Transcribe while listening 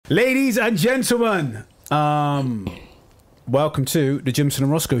Ladies and gentlemen, welcome to the Gimson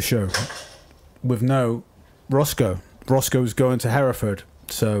Rosko Show with no Roscoe. Roscoe's going to Hereford,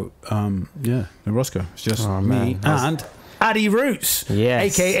 so yeah, no Roscoe. It's just me and Addy Roots,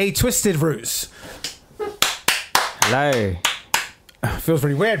 yes, aka Twisted Roots. Hello. Feels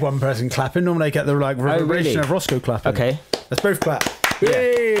really weird. One person clapping. Normally, I get the reverberation of Roscoe clapping. Okay, let's both clap. Yeah.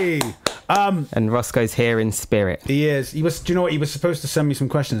 Yay! And Roscoe's here in spirit. He is. He was. Do you know what? He was supposed to send me some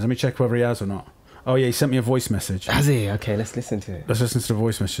questions. Let me check whether he has or not. Oh yeah, he sent me a voice message. Has he? Okay, let's listen to it. Let's listen to the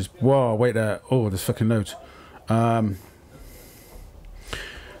voice message. Whoa, wait there. Oh, there's fucking loads.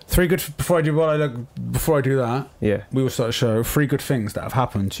 Three good before I do that. Yeah, we will start the show. 3 good things that have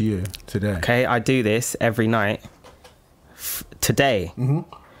happened to you today. Okay, I do this every night. Today. Mm-hmm.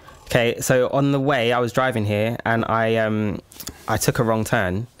 Okay, so on the way I was driving here and I took a wrong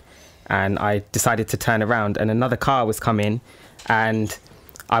turn and I decided to turn around and another car was coming and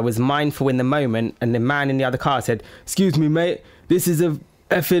I was mindful in the moment and the man in the other car said, "Excuse me, mate, this is a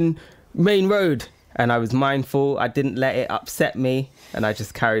effing main road." And I was mindful, I didn't let it upset me and I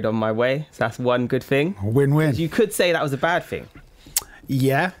just carried on my way. So that's one good thing. Win-win. You could say that was a bad thing.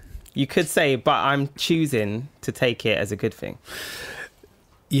 Yeah. You could say, but I'm choosing to take it as a good thing.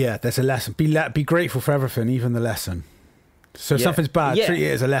 Yeah, there's a lesson. Be grateful for everything, even the lesson. So if something's bad, treat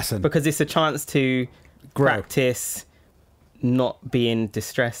it as a lesson. Because it's a chance to practice not being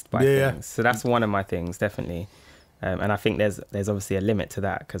distressed by things. So that's one of my things, definitely. And I think there's obviously a limit to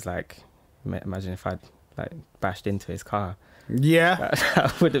that because, like, imagine if I'd like bashed into his car. Yeah,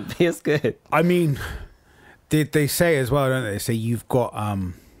 that wouldn't be as good. I mean, they say as well, don't they? They say you've got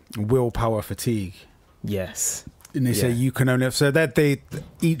willpower fatigue. Yes. And they say you can only so that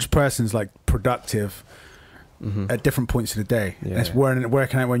each person's like productive at different points of the day. Yeah. It's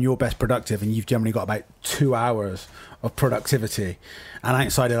working out when you're best productive, and you've generally got about 2 hours of productivity, and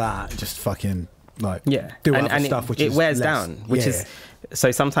outside of that, just fucking like do other stuff, which it wears down. Which is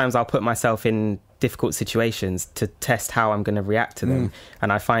so sometimes I'll put myself in difficult situations to test how I'm going to react to them,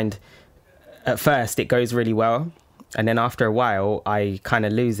 and I find at first it goes really well, and then after a while I kind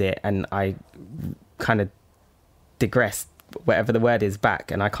of lose it, and I kind of digress, whatever the word is,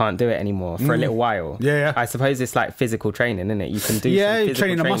 back, and I can't do it anymore for a little while. I suppose it's like physical training, isn't it? You can do you're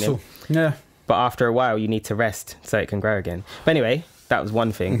training a muscle. But after a while you need to rest so it can grow again. But anyway, that was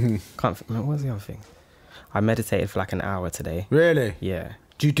one thing. What was the other thing? I meditated for like an hour today. Really? Yeah.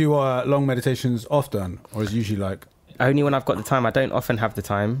 Do you do long meditations often, or is it usually like only when I've got the time? I don't often have the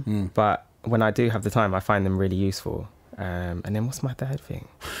time, but when I do have the time I find them really useful. And then what's my third thing?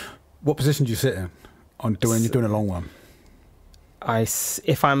 What position do you sit in you're doing a long one?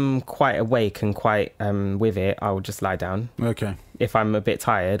 If I'm quite awake and quite with it, I'll just lie down. Okay. If I'm a bit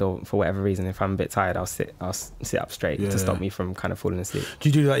tired, or for whatever reason, if I'm a bit tired, I'll sit up straight to stop me from kind of falling asleep. Do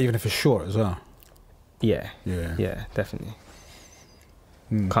you do that even if it's short as well? Yeah, definitely.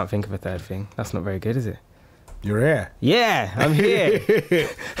 Can't think of a third thing. That's not very good, is it? You're here. Yeah, I'm here.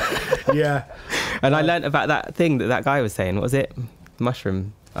 Yeah. And I learnt about that thing that guy was saying. What was it?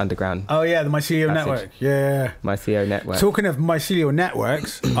 Mushroom underground. Oh yeah, the mycelial network. Yeah. Mycelial network. Talking of mycelial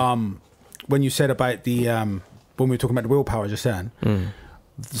networks, when you said about the when we were talking about the willpower just then,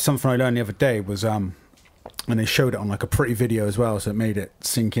 something I learned the other day was and they showed it on like a pretty video as well, so it made it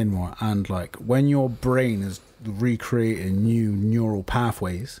sink in more. And like when your brain is recreating new neural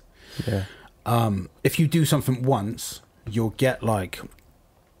pathways, if you do something once, you'll get like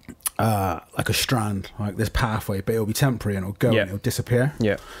a strand, like this pathway, but it'll be temporary and it'll go and it'll disappear.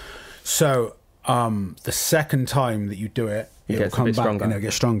 Yeah. So the second time that you do it, it'll come back and it'll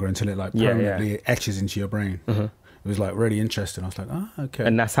get stronger until it like permanently etches into your brain. It was like really interesting. I was like, okay.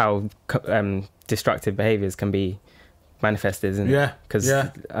 And that's how destructive behaviors can be manifested, isn't it? Yeah. Because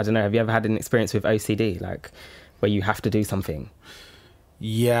I don't know, have you ever had an experience with OCD, like where you have to do something?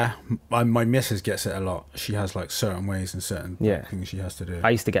 Yeah, my missus gets it a lot. She has like certain ways and certain things she has to do.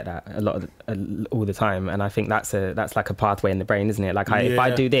 I used to get that a lot all the time, and I think that's like a pathway in the brain, isn't it? Like if I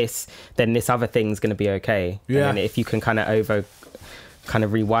do this, then this other thing's going to be okay. Yeah. And then if you can kind of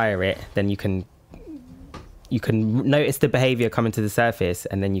rewire it, then you can notice the behavior coming to the surface,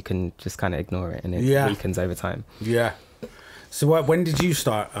 and then you can just kind of ignore it, and it weakens over time. Yeah. So when did you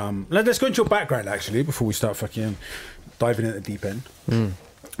start? Let's go into your background actually before we start fucking diving into the deep end,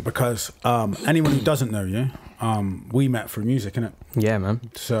 because anyone who doesn't know you, we met through music, innit? Yeah, man.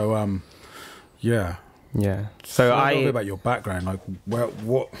 So so a little bit about your background, like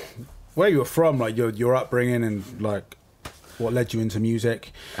where you were from, like your upbringing, and like what led you into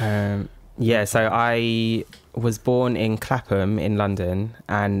music. So I was born in Clapham in London,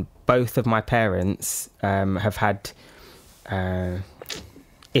 and both of my parents have had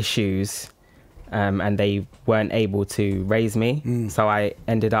issues, and they weren't able to raise me. So I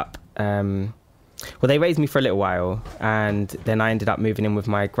ended up, well, they raised me for a little while, and then I ended up moving in with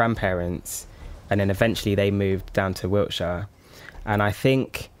my grandparents, and then eventually they moved down to Wiltshire. And I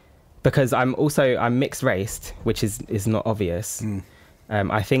think because I'm mixed raced, which is not obvious.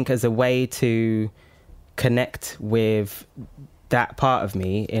 I think as a way to connect with that part of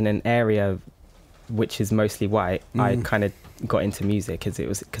me in an area which is mostly white, I kind of got into music because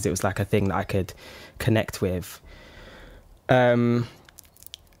it was like a thing that I could connect with. And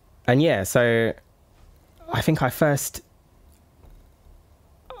yeah, so I think I first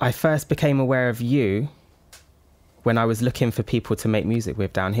became aware of you when I was looking for people to make music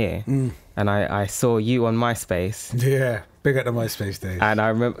with down here. And I saw you on MySpace. Yeah, big at the MySpace days. And I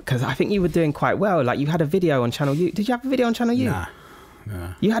remember, because I think you were doing quite well. Like, you had a video on Channel U. Did you have a video on Channel U? Nah.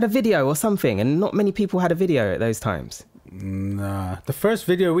 You had a video or something, and not many people had a video at those times. Nah. The first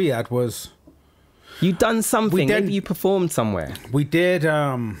video we had was... You done something. Maybe you performed somewhere. We did,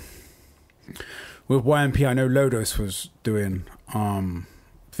 with YMP, I know Lodos was doing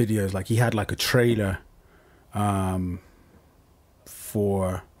videos. Like, he had like a trailer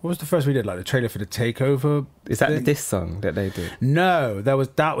for... What was the first we did? Like the trailer for the Takeover. Is that this song that they did? No, there was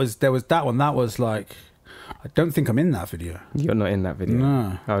that one. That was like, I don't think I'm in that video. You're not in that video.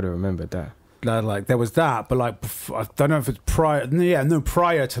 No, I would have remembered that. Like there was that, but like I don't know if it's prior. Yeah, no,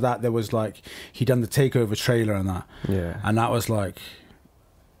 prior to that there was like he done the Takeover trailer and that. Yeah, and that was like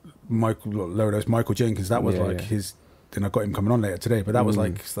Michael Jenkins. That was his. Then I got him coming on later today, but that was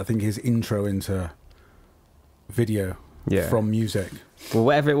like I think his intro into video from music. Well,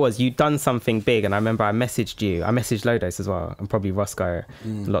 whatever it was, you'd done something big, and I remember I messaged you. I messaged Lodos as well, and probably Roscoe,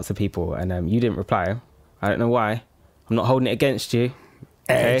 lots of people, and you didn't reply. I don't know why. I'm not holding it against you.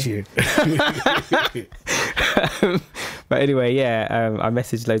 Okay? But anyway, I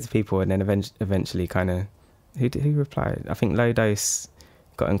messaged loads of people, and then eventually kind of... Who replied? I think Lodos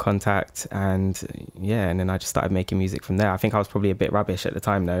got in contact, and then I just started making music from there. I think I was probably a bit rubbish at the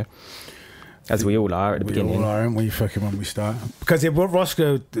time, though. As we all are at the beginning. We all are, aren't we, fucking, when we start? Because what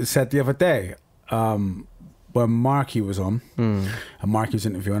Roscoe said the other day, when Marky was on, and Marky was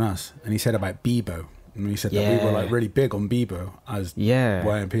interviewing us, and he said about Bebo. And he said that we were like really big on Bebo as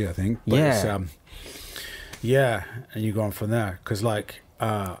YMP, I think. But it's, and you go on from there. Because like,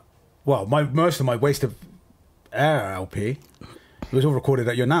 most of my Waste of Air LP, it was all recorded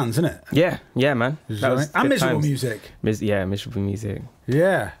at your nan's, isn't it? Yeah, man. That was and Miserable times. Music. Miserable Music.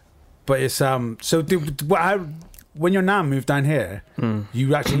 Yeah. But it's so when your nan moved down here,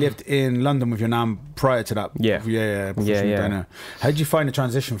 you actually lived in London with your nan prior to that. Yeah. How did you find the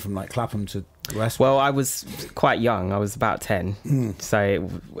transition from like Clapham to West? Well, I was quite young. I was about 10. So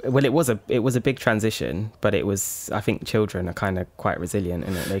it was a big transition, but it was, I think children are kind of quite resilient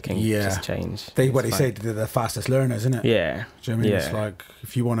in it. They can just change. They say they're the fastest learners, isn't it? Yeah. Do you know what I mean? It's like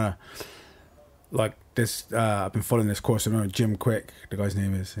if you want to like this I've been following this course. I know Jim Quick, the guy's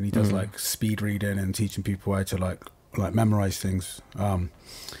name is, and he does like speed reading and teaching people how to like memorize things. And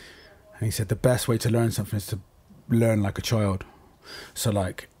he said the best way to learn something is to learn like a child. So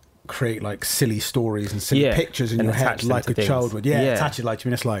like create like silly stories and silly pictures in your head like a child would. Attach it like, I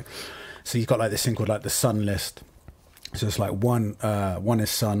mean, it's like, so you've got like this thing called like the sun list. So it's like one is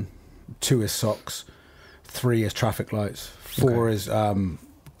sun, 2 is socks, 3 is traffic lights, 4 is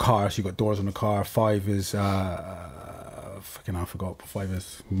car, so you've got doors on the car, 5 is fucking I forgot, but 5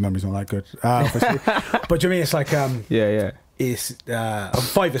 is, memory's not that good, but do you mean it's like it's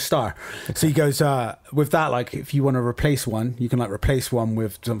 5 is star. So he goes with that, like if you want to replace one, you can like replace one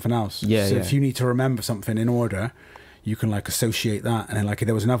with something else. If you need to remember something in order, you can like associate that. And then like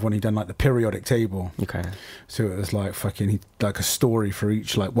there was another one, he done like the periodic table. So it was like fucking like a story for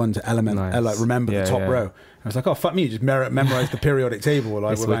each like one to element. Like remember the top row. I was like, oh fuck me, just memorize the periodic table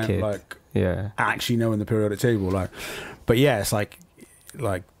like it's without wicked. like actually knowing the periodic table. Like, but it's like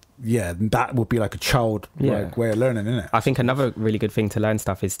that would be like a child like way of learning, isn't it? I think another really good thing to learn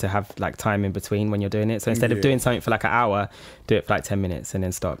stuff is to have like time in between when you're doing it. So instead of doing something for like an hour, do it for like 10 minutes and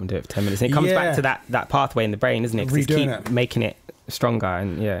then stop and do it for 10 minutes. And it comes back to that pathway in the brain, isn't it? Because keep making it stronger.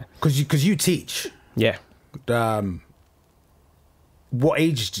 And because you teach. What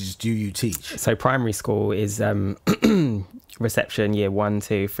ages do you teach? So primary school is reception year 1,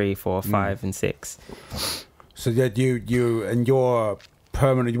 2, 3, 4, 5 and 6. So you and your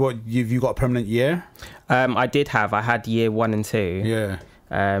permanent, you got a permanent year? I had year 1 and 2.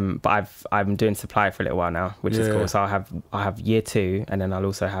 But I'm doing supply for a little while now, which is cool. So I'll have year 2, and then I'll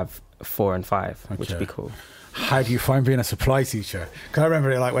also have 4 and 5, which would be cool. how do you find being a supply teacher? Because I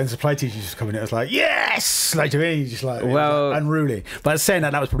remember it, like when supply teachers used to come in, it was like, yes, like to me, just like, well, like unruly. But saying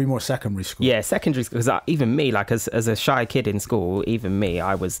that was probably more secondary school. Yeah, secondary school. Because even me, like as a shy kid in school, even me,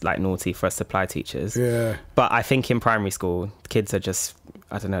 I was like naughty for supply teachers. Yeah. But I think in primary school, kids are just,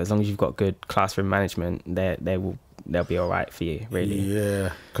 I don't know, as long as you've got good classroom management, they'll be all right for you, really.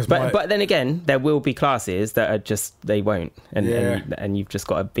 Yeah. But then again, there will be classes that are just, they won't. And you've just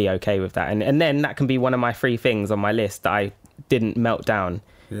got to be okay with that. And then that can be one of my 3 things on my list that I didn't melt down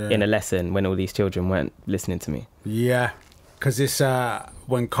in a lesson when all these children weren't listening to me. Yeah. Because this,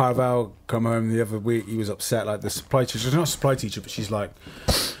 when Carvel come home the other week, he was upset. Like the supply teacher, she's not a supply teacher, but she's like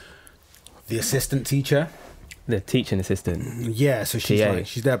the assistant teacher. The teaching assistant. Yeah, so she's TA. like,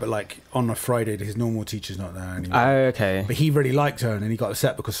 she's there, but like on a Friday, his normal teacher's not there anymore. Oh, okay. But he really liked her, and then he got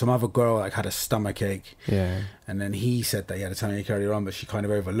upset because some other girl like had a stomach ache. Yeah. And then he said that he had a tummy ache earlier on, but she kind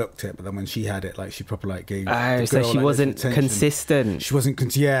of overlooked it. But then when she had it, like she proper like gave. Oh, so she wasn't consistent. She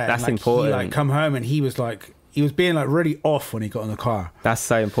wasn't. Yeah, that's like, important. He like come home and he was like. He was being like really off when he got in the car. That's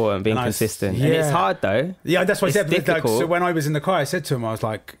so important, being consistent. Yeah. And it's hard though. Yeah, that's what I said. Difficult. Like, so when I was in the car, I said to him, I was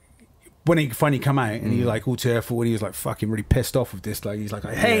like, when he finally come out and he was like all tearful and he was like fucking really pissed off with this. Like he's like,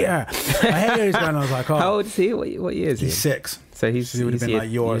 I hate her. I hate her. And I was like, oh. How old is he? What year is he? He's 6. So he would have been like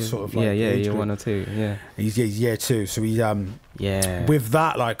your sort of like year 1 or 2. Yeah. He's year 2. So he's with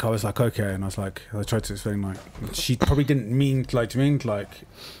that, like I was like, okay, and I was like, I tried to explain like she probably didn't mean like to mean like.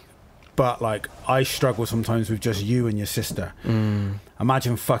 But like I struggle sometimes with just you and your sister.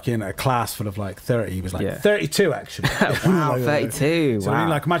 Imagine fucking a class full of like 30. He was like 32 actually. Wow, 32. So wow. I mean,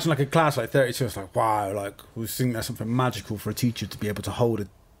 like imagine like a class like 32. It's like wow, like we think that's something magical for a teacher to be able to hold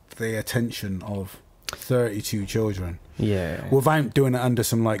the attention of 32 children. Yeah. Without doing it under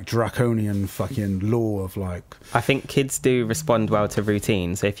some like draconian fucking law of like. I think kids do respond well to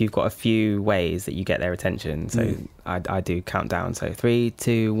routine. So if you've got a few ways that you get their attention, so I do count down. So 3,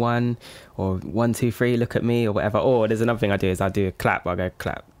 2, 1, or 1, 2, 3, look at me, or whatever. Or there's another thing I do is I do a clap. I go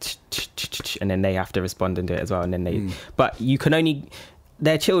clap, and then they have to respond and do it as well. And then they, but you can only,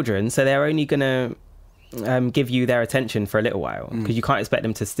 they're children, so they're only gonna give you their attention for a little while because you can't expect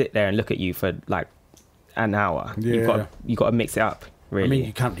them to sit there and look at you for like an hour. Yeah. You've got to mix it up, really. I mean,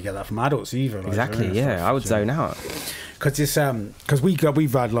 you can't really get that from adults either. Like, exactly, yeah. I would zone out. Because it's because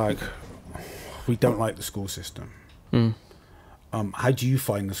we've had like we don't like the school system. How do you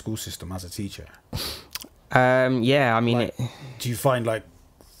find the school system as a teacher? Yeah, I mean, like, do you find like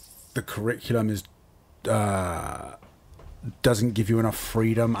the curriculum is doesn't give you enough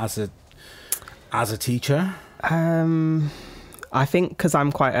freedom as a teacher? I think because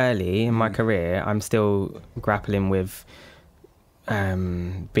I'm quite early in my career, I'm still grappling with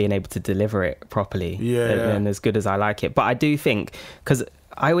being able to deliver it properly and as good as I like it. But I do think, because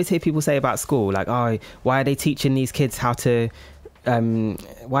I always hear people say about school, like, oh, why are they teaching these kids how to...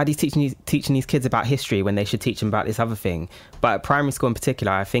 why are they teaching these kids about history when they should teach them about this other thing? But at primary school in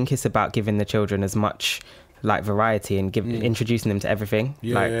particular, I think it's about giving the children as much like variety and introducing them to everything,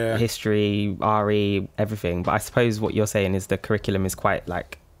 history, RE, everything. But I suppose what you're saying is the curriculum is quite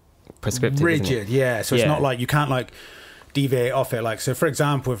like prescriptive, rigid, yeah. So it's not like you can't like deviate off it. Like, so for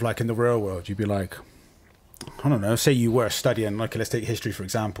example, if like in the real world, you'd be like, I don't know, say you were studying, like, let's take history for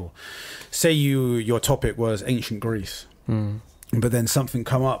example. Say your topic was ancient Greece, but then something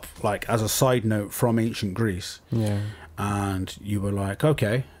come up like as a side note from ancient Greece. And you were like,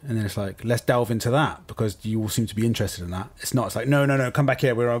 okay, and then it's like, let's delve into that because you all seem to be interested in that. It's not, it's like, no, come back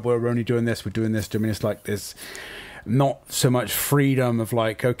here. We're only doing this. We're doing this. I mean, it's like there's not so much freedom of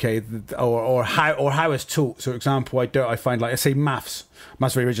like, okay, or how it's taught. So, example, I find like, I say maths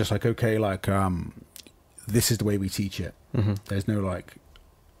very rigid. Just like, okay, like this is the way we teach it. There's no like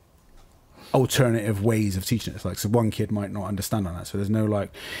alternative ways of teaching it. It's like, so one kid might not understand on that, so there's no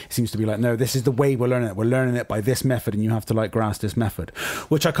like, it seems to be like, no, this is the way we're learning it by this method and you have to like grasp this method,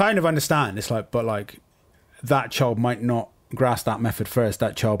 which I kind of understand. It's like, but like that child might not grasp that method first.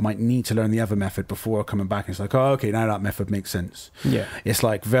 That child might need to learn the other method before coming back. It's like, oh, okay, now that method makes sense. It's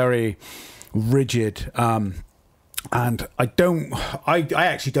like very rigid. And I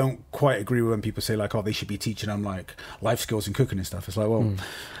actually don't quite agree with when people say like, oh, they should be teaching them like life skills and cooking and stuff. It's like, well,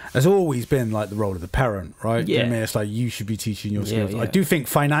 there's always been like the role of the parent, right? I mean, it's like you should be teaching your skills. I do think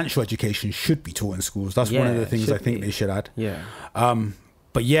financial education should be taught in schools. That's one of the things I think they should add.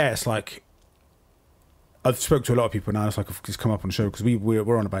 But yeah, it's like I've spoke to a lot of people now. It's like it's come up on the show because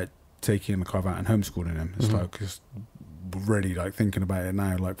we're on about taking the carve out and homeschooling him. It's like just really like thinking about it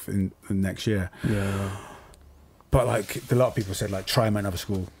now, like in the next year. But like a lot of people said, like try them at another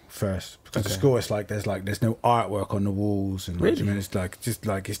school first, because the school is like there's no artwork on the walls, and really? I mean, it's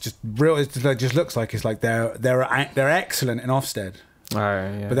just real. It's like just looks like it's like they're excellent in Ofsted. Oh,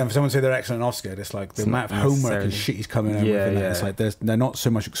 yeah. But then for someone to say they're excellent in Ofsted, it's like the amount of homework and shit he's coming in with. And it's like they're not so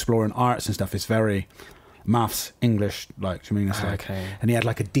much exploring arts and stuff. It's very maths, English, like, do you mean? It's like, and he had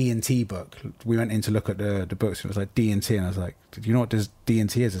like a D&T book. We went in to look at the books, and it was like D&T, and I was like, do you know what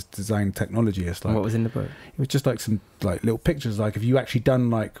D&T is? It's design technology. It's like, what was in the book? It was just like some like little pictures. Like, have you actually done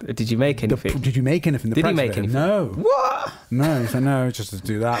like? Did you make anything? Did you make anything? Did he make anything? No. What? No. He's like, no, just to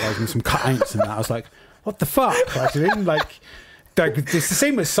do that. Like some cutouts and that. I was like, what the fuck? Like, you mean, like it's the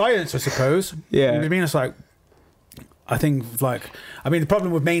same with science, I suppose. Yeah. You know what I mean, it's like, I think like, I mean, the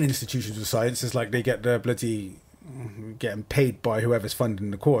problem with main institutions of science is like they get the bloody getting paid by whoever's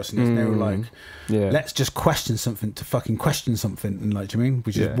funding the course, and there's no like, let's just question something to fucking question something, and like, do you mean,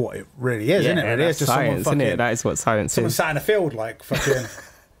 which is what it really is, isn't it? It is just science, fucking, isn't it? That is what science someone is. sat in a field like fucking.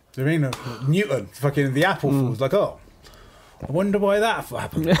 Do you mean Newton fucking the apple falls, like, oh, I wonder why that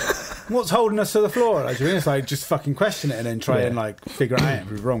happened. What's holding us to the floor? Like, do you mean, it's like just fucking question it and then try and like figure it out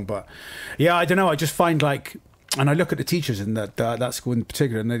if it's wrong. But yeah, I don't know. I just find like. And I look at the teachers in that school in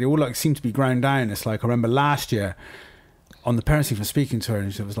particular, and they all like seem to be ground down. It's like I remember last year on the parents' evening speaking to her,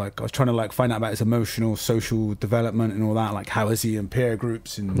 and she was like, I was trying to like find out about his emotional, social development and all that, like how is he in peer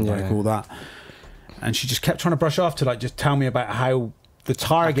groups and like all that. And she just kept trying to brush off to like just tell me about how the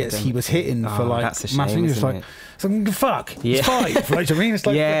targets he was hitting for like maths English. Like, it's like, fuck, he's 5. Right? I mean, it's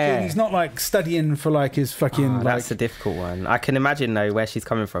like fucking, he's not like studying for like his fucking. Like, that's a difficult one. I can imagine though where she's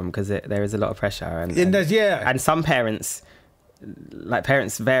coming from, because there is a lot of pressure, and some parents. Like,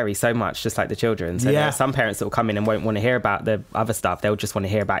 parents vary so much, just like the children. So there are some parents that will come in and won't want to hear about the other stuff. They'll just want to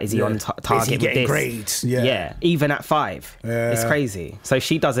hear about, is he on target, is he getting with this grades? Even at 5. It's crazy. So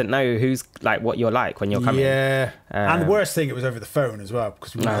she doesn't know who's like what you're like when you're coming. And the worst thing, it was over the phone as well,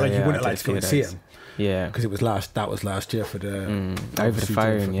 because you wouldn't like to go and see him. Yeah, because that was last year for the over the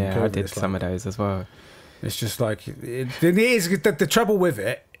phone. Yeah, COVID. I did some of those as well. It's just like the trouble with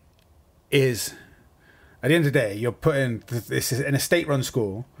it is, at the end of the day, you're putting this is in a state-run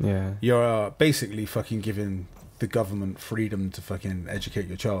school. Yeah, you're basically fucking giving the government freedom to fucking educate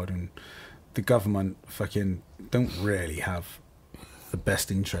your child, and the government fucking don't really have the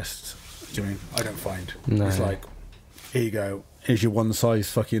best interests. Do you know what I mean? I don't find. No. It's like, here you go. Here's your one size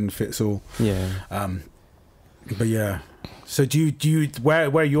fucking fits all. Yeah. But yeah. So do you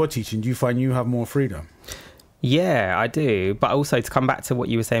where you're teaching, do you find you have more freedom? Yeah, I do. But also, to come back to what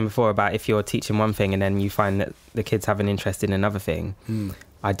you were saying before about if you're teaching one thing and then you find that the kids have an interest in another thing,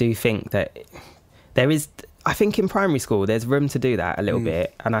 I do think that there is, I think in primary school, there's room to do that a little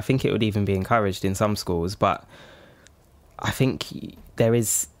bit. And I think it would even be encouraged in some schools. But I think there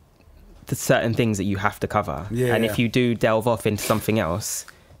is certain things that you have to cover. And if you do delve off into something else,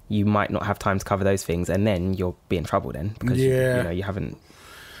 you might not have time to cover those things. And then you'll be in trouble then. Because you haven't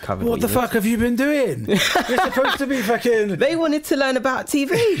covered what the fuck have you been doing? You're supposed to be fucking. They wanted to learn about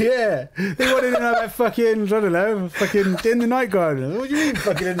TV. Yeah, they wanted to know about fucking, I don't know, fucking in the night garden. What do you mean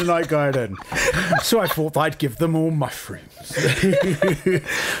fucking in the night garden? So I thought I'd give them all mushrooms.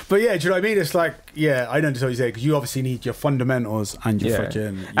 But yeah, do you know what I mean? It's like, yeah, I know what you say, because you obviously need your fundamentals and your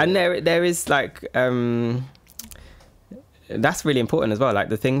fucking. And there is like that's really important as well. Like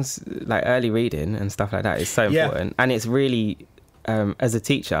the things like early reading and stuff like that is so important, and it's really. As a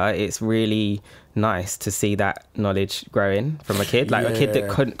teacher, it's really nice to see that knowledge growing from a kid. Like a kid that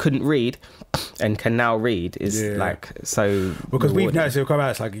couldn't read and can now read is like so. Because we've noticed it quite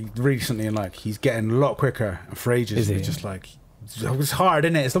bad. It's like recently, and like he's getting a lot quicker. And for ages, it's just like it's hard,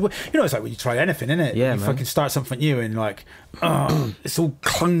 isn't it? It's it's like when you try anything, isn't it? Yeah, you fucking start something new and like, it's all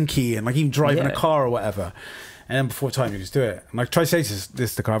clunky and like even driving a car or whatever. And then before time, you just do it. And I try to say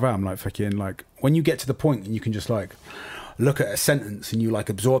this to Carver. I'm like, fucking like when you get to the point and you can just like. Look at a sentence and you like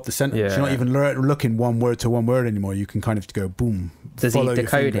absorb the sentence. You're not even looking one word to one word anymore. You can kind of go boom. Does he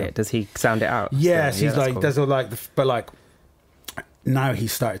decode it? Does he sound it out? Yes, he's like cool. Does all like but like now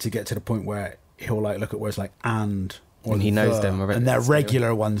he's started to get to the point where he'll like look at words like and he knows them already. And they're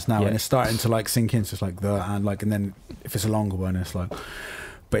regular ones now, and it's starting to like sink in. So it's like the and like, and then if it's a longer one, it's like,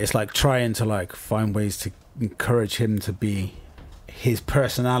 but it's like trying to like find ways to encourage him to be his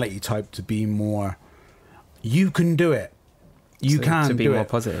personality type to be more. You can do it. You can to be do more it,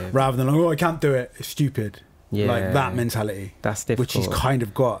 positive, rather than I can't do it. It's stupid. Yeah, like that mentality. That's difficult. Which he's kind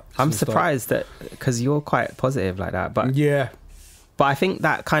of got. I'm surprised that because you're quite positive like that, but but I think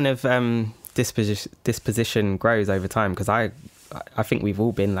that kind of disposition grows over time because I think we've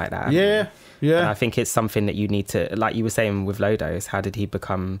all been like that. Yeah. Yeah. And I think it's something that you need to, like you were saying with Lodos, how did he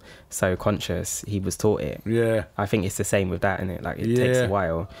become so conscious? He was taught it. Yeah. I think it's the same with that, innit? Like, it takes a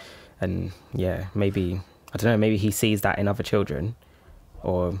while. And yeah, maybe, I don't know, maybe he sees that in other children,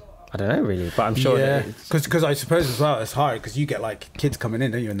 or I don't know really, but I'm sure. Yeah, because I suppose as well it's hard because you get like kids coming in,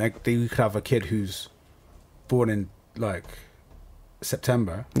 don't you? And you could have a kid who's born in like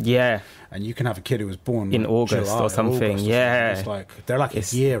September. Yeah. And you can have a kid who was born in August July, or something. Yeah. It's like they're like a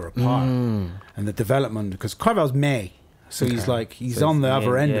year apart, and the development, because Carvel's May, so he's so on the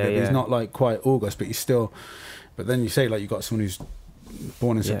other end of it. Yeah. He's not like quite August, but he's still. But then you say like you got someone who's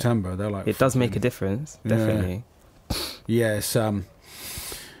born in September. They're like, it does make a difference, definitely. Yeah, it's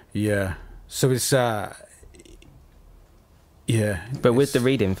yeah. So it's yeah. But with the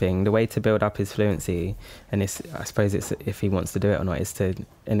reading thing, the way to build up his fluency, and it's, I suppose it's if he wants to do it or not, is to,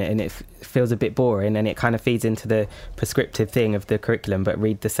 and it feels a bit boring, and it kind of feeds into the prescriptive thing of the curriculum, but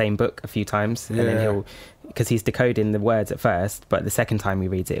read the same book a few times, and then he'll, because he's decoding the words at first, but the second time he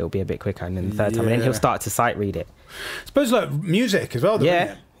reads it, it'll be a bit quicker, and then the third time, and then he'll start to sight read it. I suppose like music as well, though, isn't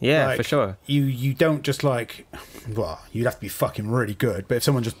it? Yeah, like, for sure. You don't just like, well, you'd have to be fucking really good, but if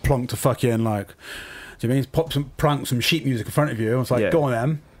someone just plonked a fucking like, do you mean plunk some sheet music in front of you, and it's like, go on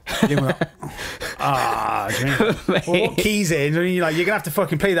then. Do you mean, what keys in? I mean, you're gonna have to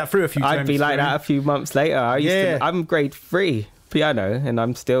fucking play that through a few times. I'd be like that a few months later. I'm grade 3 piano, and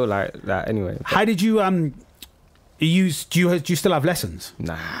I'm still like that anyway. How did you do you still have lessons?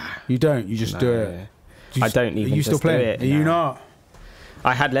 Nah, you don't. You just do it. I don't even. Are you still playing? Are you not?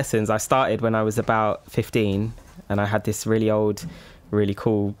 I had lessons. I started when I was about 15, and I had this really old, really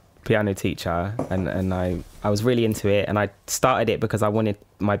cool piano teacher, and I was really into it, and I started it because I wanted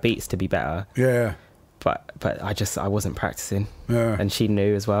my beats to be better. Yeah. But I wasn't practicing. Yeah. And she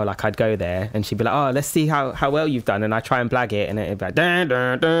knew as well. Like, I'd go there and she'd be like, "Oh, let's see how well you've done." And I try and blag it, and it'd be like, dun,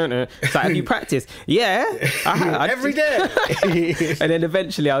 dun, dun, dun. It's like, "Have you practiced?" Yeah. Every day. And then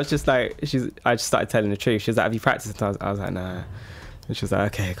eventually I was just like, I just started telling the truth. She was like, "Have you practiced?" And I was like, "Nah." And she was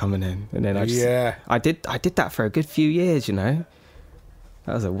like, "Okay, come on in." And then I did that for a good few years, you know.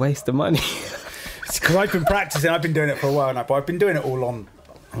 That was a waste of money. Because I've been practicing, I've been doing it for a while now, but I've been doing it all on,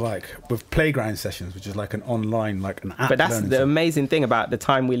 like, with playground sessions, which is like an online, like an app. But that's the amazing thing about the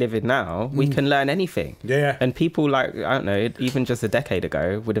time we live in now. We can learn anything. Yeah. And people, like, I don't know, even just a decade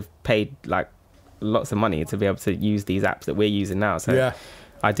ago would have paid like lots of money to be able to use these apps that we're using now. So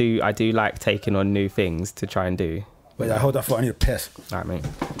I do like taking on new things to try and do. Wait, hold that thought. I need a piss. All right, mate.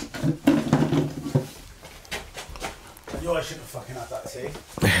 I shouldn't have fucking had that, see?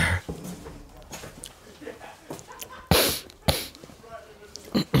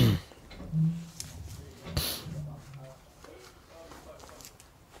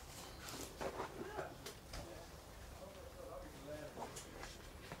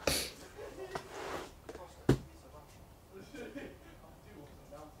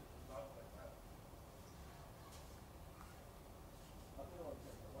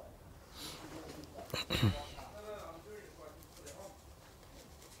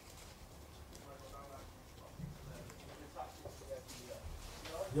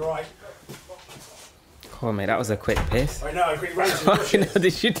 You're right. Oh, mate, that was a quick piss. I know, I ran into the bushes.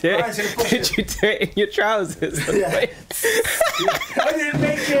 Did you do it? Did you do it in your trousers? Yeah. I didn't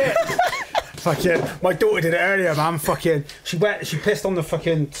make it. Fucking, my daughter did it earlier, man. Fucking, she pissed on the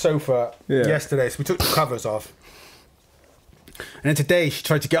fucking sofa yesterday, so we took the covers off. And then today she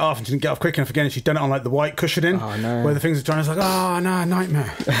tried to get off and she didn't get off quick enough again, and she's done it on like the white cushioning. Oh, no. Where the things are drying. I was like, oh no,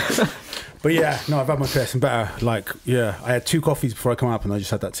 nightmare. But yeah, no, I've had my piss and better. Like, yeah, I had 2 coffees before I come up, and I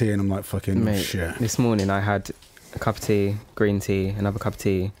just had that tea, and I'm like, fucking shit. This morning I had a cup of tea, green tea, another cup of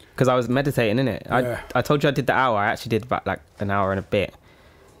tea, because I was meditating, innit? I told you I did the hour. I actually did about like an hour and a bit,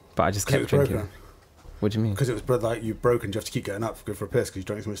 but I just kept drinking. Broken. What do you mean? Because it was like you broken. You have to keep getting up to go for a piss because you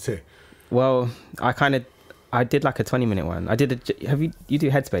drank so much tea. Well, I did like a 20-minute one. I did you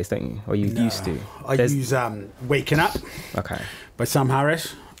do Headspace, don't you? Or you used to? I use Waking Up. Okay. By Sam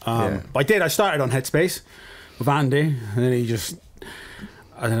Harris. I started on Headspace with Andy, and then he just,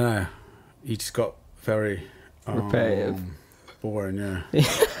 I don't know, he just got very repetitive, boring.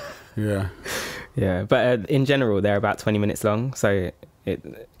 Yeah. Yeah. But in general, they're about 20 minutes long. So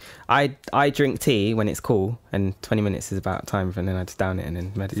I drink tea when it's cool, and 20 minutes is about time, and then I just down it and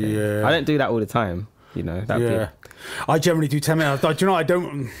then meditate. Yeah. I don't do that all the time, you know. I generally do 10 minutes. Do you know, I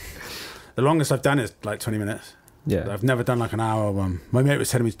don't. The longest I've done is like 20 minutes. Yeah, I've never done like an hour one. My mate was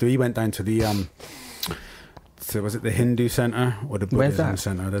telling me to do. He went down to the so was it the Hindu Centre or the Buddhism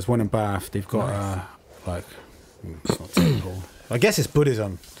Centre? There's one in Bath. They've got like, it's not temple. I guess it's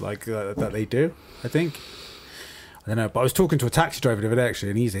Buddhism, like that they do. I think I don't know. But I was talking to a taxi driver the other day actually,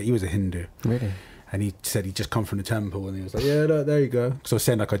 and he was a Hindu. Really? And he said he'd just come from the temple, and he was like, "Yeah, look, there you go." Because I was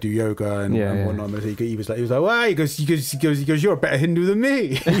saying like I do yoga and whatnot. And he was like, "Wow!" He goes, "You're a better Hindu than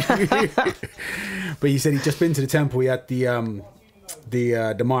me." But he said he'd just been to the temple. He had the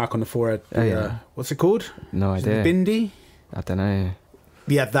mark on the forehead. What's it called? No idea. The bindi. I don't know.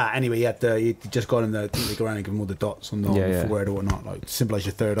 He had that anyway. He'd just gone in there, they go around and give him all the dots on the forehead or whatnot, like symbolise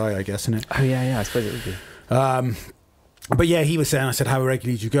your third eye, I guess, isn't it? Oh yeah, I suppose it would be. But yeah, he was saying, I said, how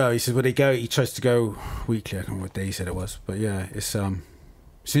regularly do you go? He said, well, he tries to go weekly. I can't remember what day he said it was. But yeah, it's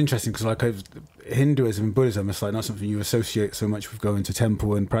interesting because like Hinduism and Buddhism, it's like not something you associate so much with going to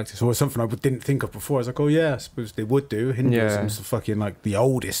temple and practice, or something I didn't think of before. I was like, oh yeah, I suppose they would do. Hinduism's fucking like the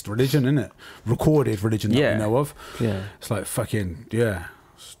oldest religion, isn't it? Recorded religion that we know of. Yeah. It's like fucking,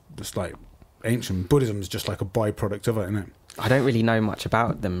 it's like ancient. Buddhism's just like a byproduct of it, isn't it? I don't really know much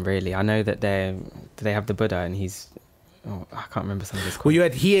about them, really. I know that they have the Buddha, and he's... Oh, I can't remember some of his.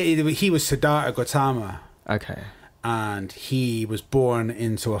 Well, he was Siddhartha Gautama. Okay. And he was born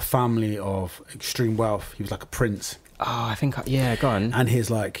into a family of extreme wealth. He was like a prince. Oh, I think, go on. And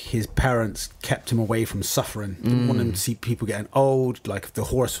his parents kept him away from suffering. Didn't want him to see people getting old. Like if the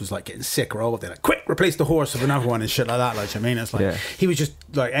horse was like getting sick or old, they're like, quick, replace the horse with another one and shit like that. Like, I mean, it's like, he was just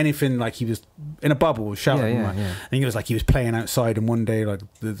like anything, like he was in a bubble shouting. I think it was like he was playing outside and one day, like,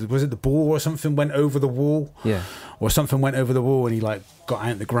 was it the ball or something went over the wall? Yeah. Or something went over the wall and he like got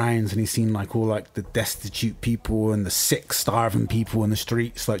out the grounds and he seen like all like the destitute people and the sick, starving people in the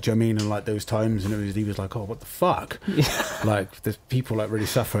streets, like, do you know what I mean? And like those times, and he was like, oh, what the fuck? Like there's people like really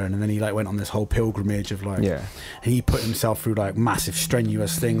suffering. And then he like went on this whole pilgrimage of like, and he put himself through like massive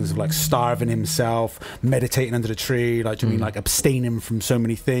strenuous things of like starving himself, meditating under the tree, like, do you know what I mean? Like abstaining from so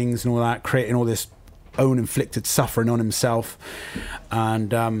many things and all that, creating all this own inflicted suffering on himself.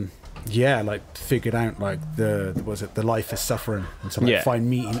 And like figured out like the life is suffering, and so like find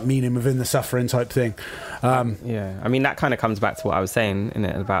meaning within the suffering type thing. I mean that kind of comes back to what I was saying,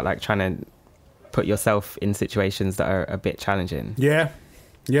 innit, about like trying to put yourself in situations that are a bit challenging. Because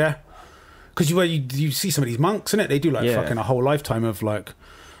you see some of these monks, innit, they do like fucking a whole lifetime of like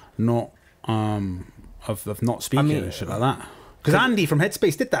not of not speaking and shit like that. Because Andy from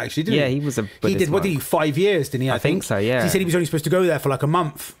Headspace did that actually, didn't he? Yeah, he was a Buddhist He did, what did he, 5 years, didn't he? I think so, yeah. He said he was only supposed to go there for like a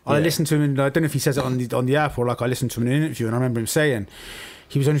month. I listened to him, and I don't know if he says it on the app or like I listened to him in an interview, and I remember him saying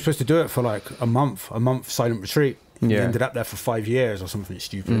he was only supposed to do it for like a month silent retreat. He ended up there for 5 years or something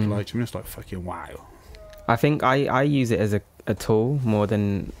stupid. Like, to me, it's like fucking wow. I think I use it as a tool more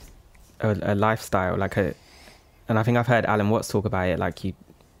than a lifestyle. And I think I've heard Alan Watts talk about it. Like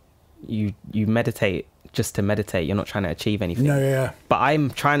you meditate just to meditate. You're not trying to achieve anything. But I'm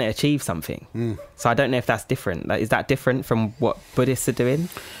trying to achieve something. So I don't know if that's different. Like, is that different from what Buddhists are doing?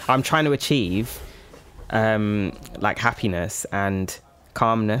 I'm trying to achieve like happiness and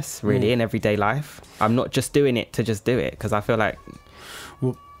calmness really in everyday life. I'm not just doing it to just do it, because I feel like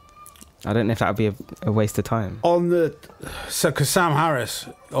I don't know if that would be a waste of time. Because Sam Harris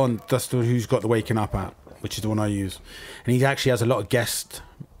who's got the Waking Up app, which is the one I use, and he actually has a lot of guest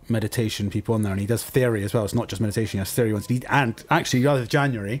meditation people on there, and he does theory as well. It's not just meditation, he has theory ones. And actually, the other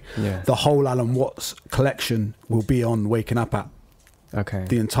January, the whole Alan Watts collection will be on Waking Up app. Okay.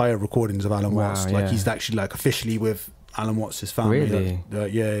 The entire recordings of Alan Watts. Like he's actually like officially with Alan Watts' family.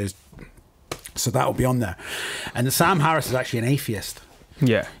 Really? So that will be on there. And Sam Harris is actually an atheist.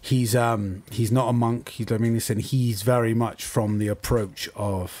 Yeah. He's not a monk. He's very much from the approach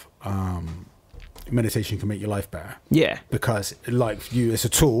of meditation can make your life better. Yeah. Because it's a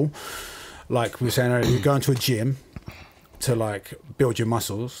tool. Like we were saying earlier, you go into a gym to like build your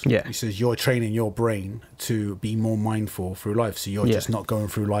muscles. Yeah. He says you're training your brain to be more mindful through life. So you're just not going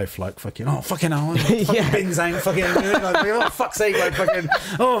through life like fucking bins ain't fucking like, oh fuck's sake, like fucking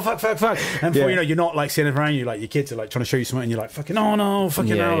fuck. And before you know, you're not like sitting around you like your kids are like trying to show you something and you're like fucking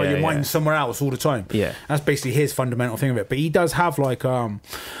your mind's somewhere else all the time. Yeah. That's basically his fundamental thing of it. But he does have like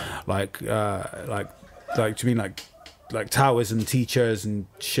Taoism teachers and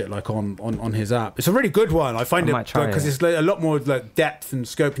shit like on his app. It's a really good one. I find it because it's like a lot more like depth and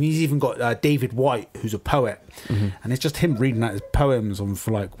scope. And he's even got David White, who's a poet, and it's just him reading out his poems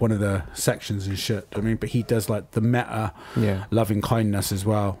for like one of the sections and shit. I mean, but he does like the metta, loving kindness as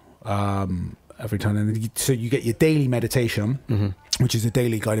well. Every time, and so you get your daily meditation, which is a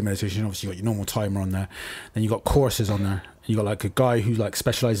daily guided meditation. Obviously, you got your normal timer on there. Then you got courses on there. You got like a guy who like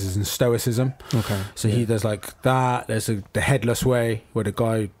specializes in stoicism. Okay. So he does like that. There's the headless way, where the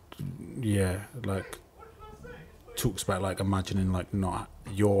guy, like talks about like imagining like not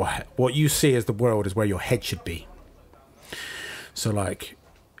what you see as the world is where your head should be. So like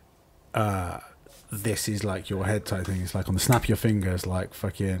this is like your head type thing. It's like on the snap of your fingers, like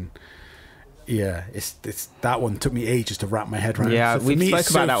fucking. Yeah, it's that one took me ages to wrap my head around. Yeah, so we've spoke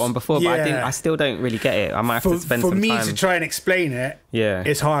about that one before, but I still don't really get it. I might have to spend some time. For me to try and explain it,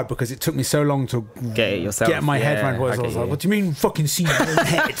 it's hard because it took me so long to get it yourself. Get my head around what I was like, what do you mean fucking see my own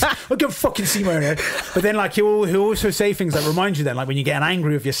head? I don't fucking see my own head. But then like he'll also say things that remind you then, like when you're getting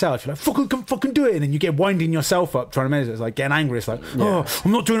angry with yourself, you're like, fucking do it, and then you get winding yourself up trying to meditate. It's like getting angry, it's like, oh,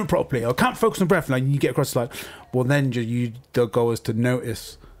 I'm not doing it properly, I can't focus on breath, and like you get across like, well then the goal is to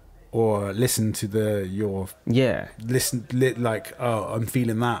notice or listen to like, oh, I'm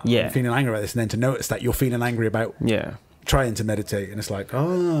feeling that. I'm feeling angry about this, and then to notice that you're feeling angry about trying to meditate, and it's like, oh,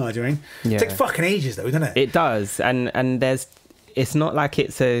 do you know what I mean? It takes fucking ages though, doesn't it? It does, and it's not like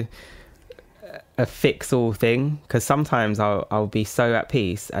it's a fix-all thing, because sometimes I'll be so at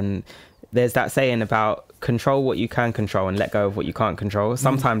peace, and there's that saying about control what you can control and let go of what you can't control.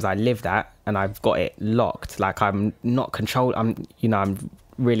 Sometimes I live that and I've got it locked, like I'm not controlled, I'm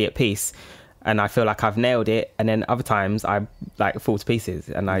really at peace and I feel like I've nailed it, and then other times I like fall to pieces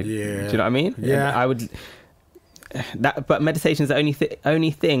and do you know what I mean? But meditation is the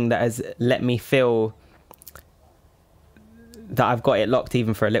only thing that has let me feel that I've got it locked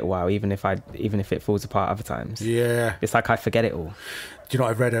even for a little while, even if it falls apart other times. It's like I forget it all. Do you know,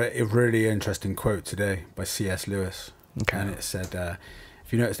 I've read a really interesting quote today by C.S. Lewis, and it said,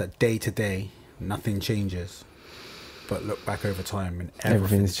 if you notice that day to day nothing changes, but look back over time and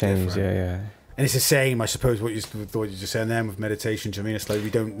everything's changed. And it's the same, I suppose, what you thought you just saying then with meditation. Do you know what I mean? It's like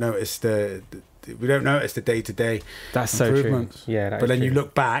we don't notice the day to day improvements. So true. But then true. you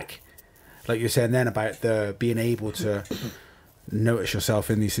look back, like you're saying then about the being able to notice yourself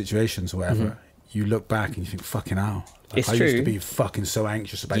in these situations or whatever. You look back and you think, fucking hell. Like, it's I true. used to be fucking so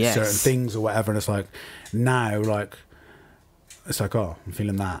anxious about certain things or whatever, and it's like now, like it's like, oh, I'm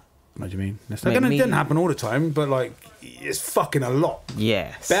feeling that. What do you mean? It's like, and it didn't happen all the time, but like it's fucking a lot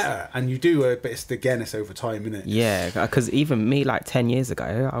better, and you do but it's over time, isn't it? Yeah, because even me like 10 years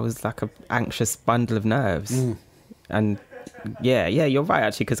ago I was like a anxious bundle of nerves. And you're right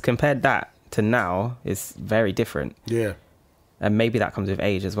actually, because compared that to now it's very different. And maybe that comes with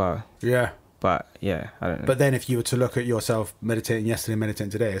age as well. But I don't know. But then if you were to look at yourself meditating yesterday and meditating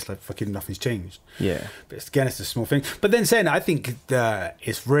today, it's like fucking nothing's changed. But it's a small thing. But then saying that, I think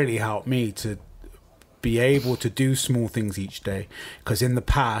it's really helped me to be able to do small things each day. Because in the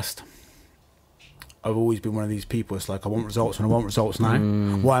past, I've always been one of these people. It's like, I want results and I want results now.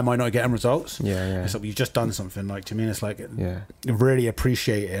 Why am I not getting results? It's like, you've just done something. Like, to me, it's like really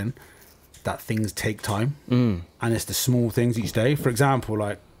appreciating that things take time. And it's the small things each day. For example,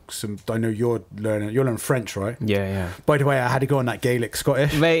 like, I know you're learning French, right? By the way, I had to go on that Gaelic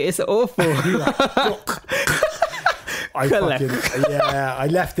Scottish. Mate, it's awful. I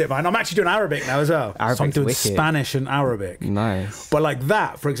left it, man. I'm actually doing Arabic now as well. So I'm doing wicked. Spanish and Arabic. Nice. But like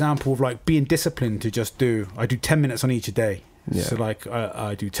that, for example, of like being disciplined to just I do 10 minutes on each a day. So like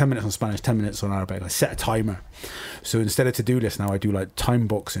I do 10 minutes on Spanish, 10 minutes on Arabic. I set a timer. So instead of to-do list now, I do like time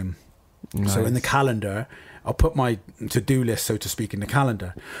boxing. Nice. So in the calendar, I'll put my to-do list, so to speak, in the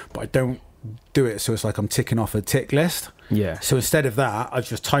calendar, but I don't do it so it's like I'm ticking off a tick list. So instead of that, I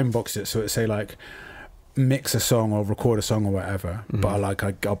just time box it, so it say like mix a song or record a song or whatever, but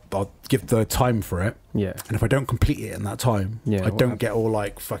I'll give the time for it. And if I don't complete it in that time, I don't get all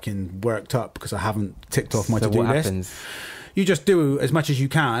like fucking worked up because I haven't ticked off my to-do list. You just do as much as you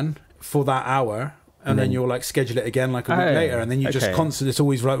can for that hour, and then you'll like schedule it again like a week later, and then you just constantly, it's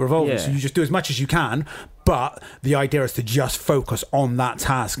always like revolving. So you just do as much as you can, but the idea is to just focus on that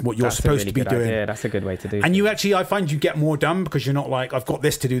task, what you're supposed to be doing. Yeah, that's a good way to do it. And you actually, I find you get more done because you're not like, I've got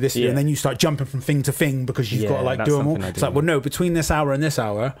this to do, this to do, and then you start jumping from thing to thing because you've got to like do them all. It's like, well, no, between this hour and this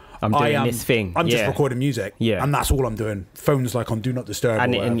hour, I'm doing this thing. I'm just recording music, and that's all I'm doing. Phone's like on do not disturb,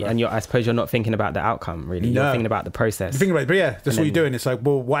 and I suppose you're not thinking about the outcome really. You're thinking about the process. You're thinking about it, but that's what you're doing. It's like,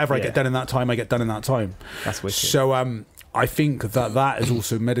 well, whatever I get done in that time, I get done in that time. That's wicked. So I think that has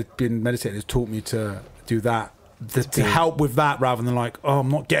also been meditating has taught me to do that, to help with that, rather than like, oh, I'm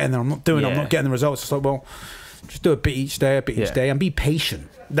not getting there, I'm not getting the results. It's like, well, just do a bit each day, and be patient.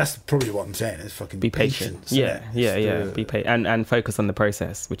 That's probably what I'm saying, is fucking be patient. Be patient and focus on the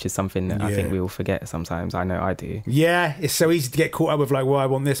process, which is something that I think we all forget sometimes. I know I do. It's so easy to get caught up with like, well, I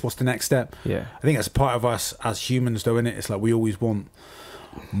want this, what's the next step? I think that's part of us as humans though, isn't it? It's like we always want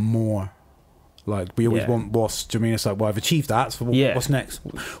more. Like we always want what's, do you mean? It's like, well, I've achieved that, so what's next?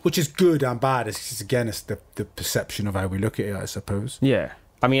 Which is good and bad. It's again, it's the perception of how we look at it, I suppose.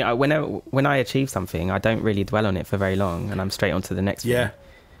 I mean, when I achieve something, I don't really dwell on it for very long, and I'm straight on to the next thing.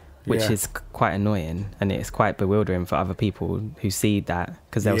 which Yeah. is quite annoying, and it's quite bewildering for other people who see that,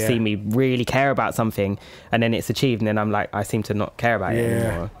 because they'll Yeah. see me really care about something, and then it's achieved, and then I'm like, I seem to not care about it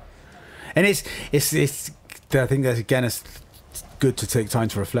anymore. And it's I think that again, it's good to take time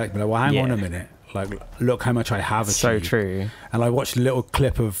to reflect. But like, well, hang on a minute. Like, look how much I have achieved. So true. And I watched a little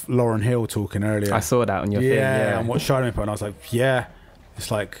clip of Lauryn Hill talking earlier. I saw that on your thing. Yeah, and what Charlamagne put, and I was like, yeah.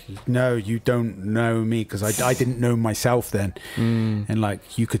 It's like, no, you don't know me, because I didn't know myself then. And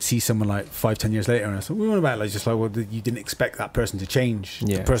like, you could see someone like 5-10 years later, and I said, what about, like, just like, well, you didn't expect that person to change.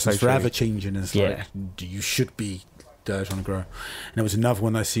 The person's so forever true. changing. And it's like, you should be trying to grow. And there was another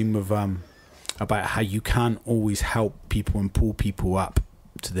one I seen with about how you can't always help people and pull people up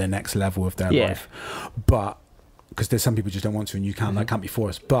to their next level of their life, but because there's some people just don't want to, and you can't, that can't be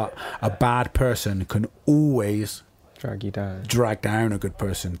forced. But a bad person can always drag down a good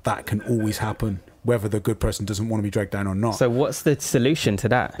person. That can always happen, whether the good person doesn't want to be dragged down or not. So what's the solution to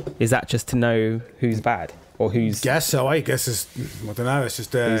that? Is that just to know who's bad, or who's... Guess so. I guess it's, I don't know, it's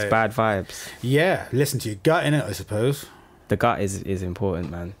just who's bad vibes. Yeah, listen to your gut, innit, I suppose. The gut is important,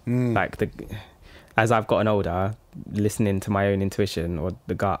 man. Like, as I've gotten older, listening to my own intuition, or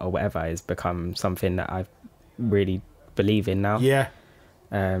the gut, or whatever, has become something that I really believe in now.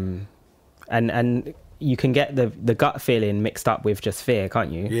 And you can get the gut feeling mixed up with just fear,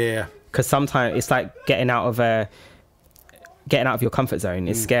 can't you? Because sometimes it's like getting out of your comfort zone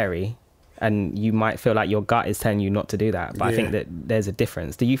is scary, and you might feel like your gut is telling you not to do that. But I think that there's a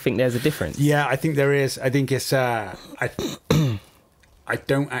difference. Do you think there's a difference? Yeah, I think there is. I think it's I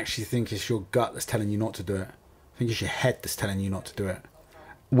don't actually think it's your gut that's telling you not to do it. I think it's your head that's telling you not to do it.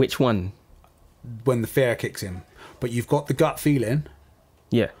 Which one? When the fear kicks in. But you've got the gut feeling.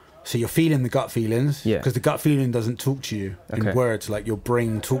 So you're feeling the gut feelings, because the gut feeling doesn't talk to you in words, like your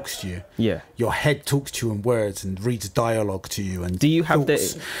brain talks to you. Your head talks to you in words and reads dialogue to you. And do you have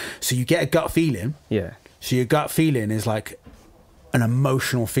thoughts. So you get a gut feeling. So your gut feeling is like an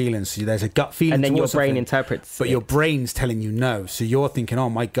emotional feeling. So there's a gut feeling, and then your brain interprets. But your brain's telling you no. So you're thinking, oh,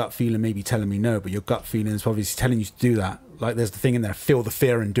 my gut feeling may be telling me no, but your gut feeling is obviously telling you to do that. Like, there's the thing in there: feel the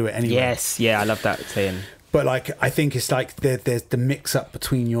fear and do it anyway. Yes, I love that saying. But like, I think it's like there's the mix up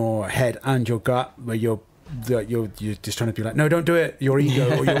between your head and your gut, where you're just trying to be like, no, don't do it. Your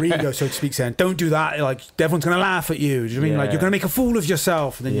ego, or your ego, so to speak, saying, don't do that. Like, everyone's gonna laugh at you. Do you know what I mean? Like, you're gonna make a fool of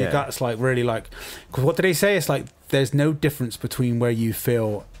yourself. And then your gut's like, really, like, because what do they say? It's like, there's no difference between where you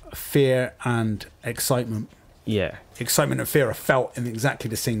feel fear and excitement. Excitement and fear are felt in exactly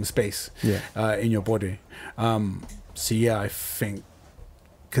the same space. In your body. So I think,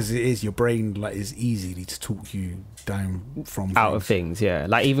 because it is, your brain like is easy to talk you down from out of things.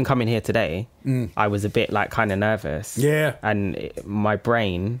 Like, even coming here today, I was a bit like kind of nervous. And my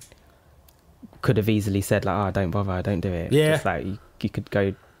brain could have easily said like, oh, don't bother, don't do it. Just like, you could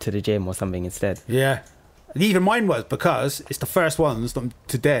go to the gym or something instead. Even mine was, because it's the first ones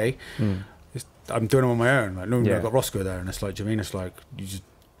today. I'm doing them on my own. Like, normally I've got Roscoe there, and it's like, do you mean, it's like you just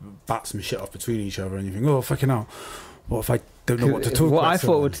bat some shit off between each other, and you think, oh, fucking hell, what if I don't know what to talk about?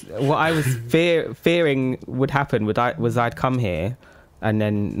 What I was fearing would happen was I'd come here and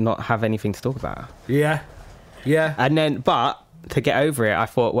then not have anything to talk about. And then, but to get over it, I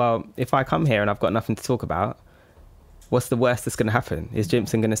thought, well, if I come here and I've got nothing to talk about, what's the worst that's going to happen? Is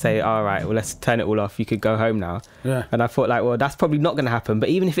Gimson going to say, all right, well, let's turn it all off, you could go home now? And I thought, like, well, that's probably not going to happen. But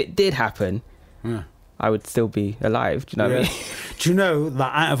even if it did happen, I would still be alive. Do you know what I mean? Do you know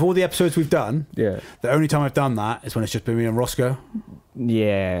that out of all the episodes we've done, the only time I've done that is when it's just been me and Roscoe. We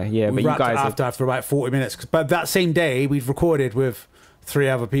but you guys after about 40 minutes. But that same day, we've recorded with 3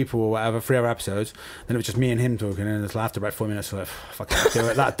 other people or whatever, 3 other episodes. Then it was just me and him talking, and it's after about 4 minutes, like, fucking do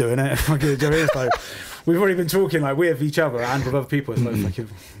it, that doing it. It's like, we've already been talking like with each other and with other people. It's like, fucking,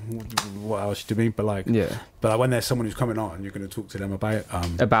 what else do you mean? But like, but like, when there's someone who's coming on, you're going to talk to them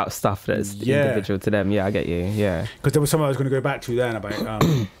about stuff that's individual to them. I get you. Because there was something I was going to go back to then about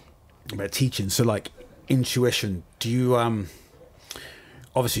about teaching. So like, intuition. Do you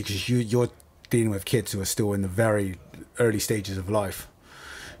obviously, because you're dealing with kids who are still in the very early stages of life.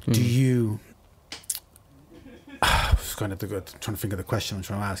 Do you? I was kind of trying to think of the question I'm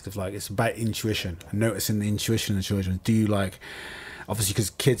trying to ask. It's like, it's about intuition and noticing the intuition of children. Do you like, obviously, because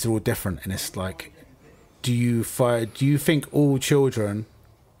kids are all different, and it's like, do you think all children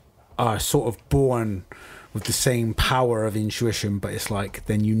are sort of born with the same power of intuition, but it's like,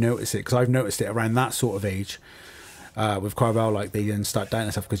 then you notice it? Because I've noticed it around that sort of age. With Carvel, like, they then start doubting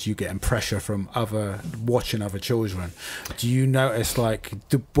themselves because you getting pressure from watching other children. Do you notice, like,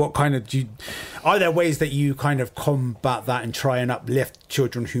 are there ways that you kind of combat that and try and uplift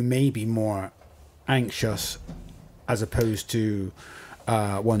children who may be more anxious, as opposed to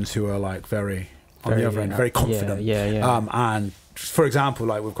ones who are like very on the other end, very confident. And for example,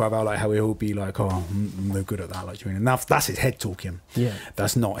 like with Gravel, like how he'll be like, "Oh, I'm no good at that." Like, you mean, and that's his head talking. Yeah,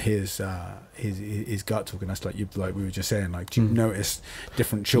 that's not his gut talking. That's like we were just saying. Like, do you notice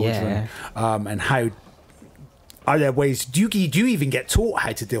different children, and how are there ways? Do you even get taught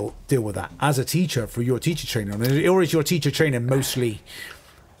how to deal with that as a teacher for your teacher training, or is your teacher training mostly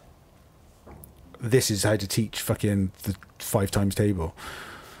this is how to teach fucking the 5 times table?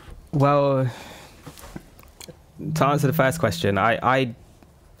 Well, to answer the first question, I'm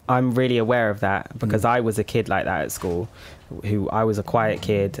really aware of that because I was a kid like that at school. I was a quiet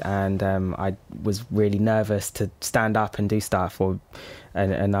kid, and I was really nervous to stand up and do stuff,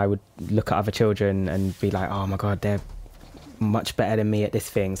 and I would look at other children and be like, oh my god, they're much better than me at this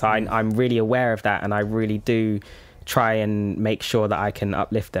thing. So I'm really aware of that, and I really do try and make sure that I can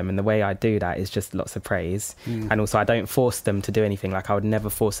uplift them, and the way I do that is just lots of praise. And also I don't force them to do anything. Like, I would never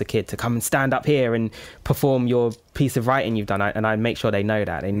force a kid to come and stand up here and perform your piece of writing you've done, and I make sure they know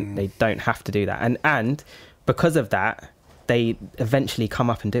that they don't have to do that, and because of that they eventually come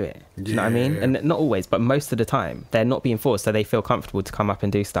up and do it. Do you know what I mean? And not always, but most of the time they're not being forced, so they feel comfortable to come up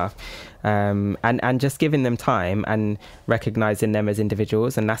and do stuff, and just giving them time and recognizing them as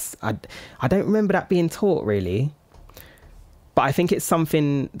individuals. And that's I don't remember that being taught really, but I think it's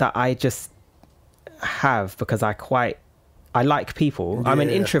something that I just have because I like people. I'm an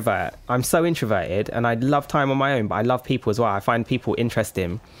introvert. I'm so introverted, and I love time on my own, but I love people as well. I find people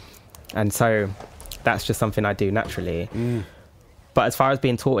interesting, and so that's just something I do naturally. But as far as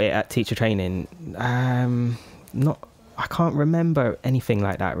being taught it at teacher training, I can't remember anything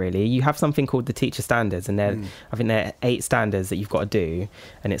like that really. You have something called the teacher standards, and I think there are 8 standards that you've got to do,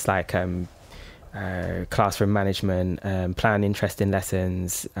 and it's like classroom management, plan interesting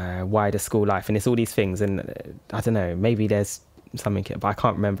lessons, wider school life, and it's all these things. And I don't know, maybe there's something, but I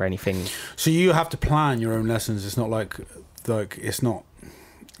can't remember anything. So you have to plan your own lessons. It's not like it's not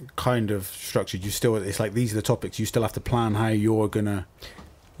kind of structured. It's like these are the topics. You still have to plan how you're gonna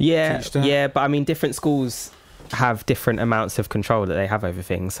teach that. But I mean, different schools have different amounts of control that they have over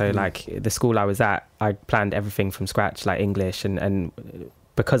things. So like the school I was at, I planned everything from scratch, like English, and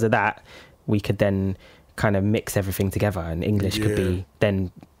because of that we could then kind of mix everything together, and English could be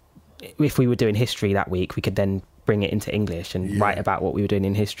then, if we were doing history that week, we could then bring it into English and write about what we were doing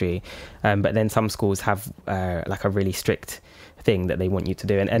in history. But then some schools have like a really strict thing that they want you to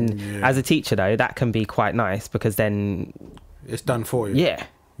do, and as a teacher though, that can be quite nice because then it's done for you.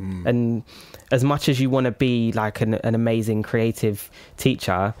 And as much as you want to be like an amazing creative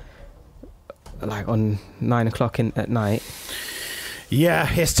teacher, like on 9 o'clock at night,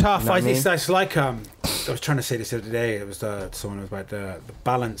 it's tough. You know It's like I was trying to say this the other day. It was someone was about the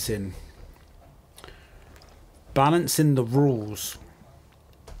balancing the rules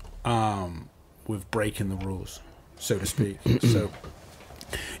with breaking the rules, so to speak. So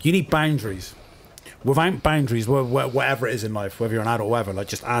you need boundaries. Without boundaries, whatever it is in life, whether you're an adult or whatever, like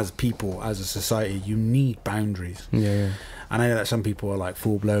just as people, as a society, you need boundaries. And I know that some people are like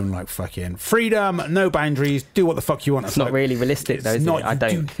full blown, like fucking freedom, no boundaries, do what the fuck you want. It's not really realistic though, is it? I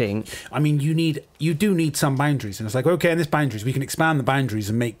don't think. I mean, you do need some boundaries, and it's like, okay, in this boundaries, we can expand the boundaries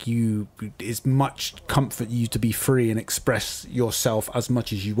and make you as much comfort you to be free and express yourself as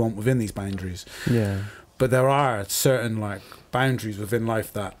much as you want within these boundaries. But there are certain like boundaries within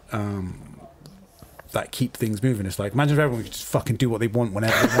life that keep things moving. It's like, imagine if everyone could just fucking do what they want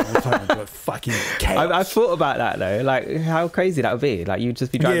whenever they want all the time. Like fucking chaos. I've thought about that though, like how crazy that would be. Like you'd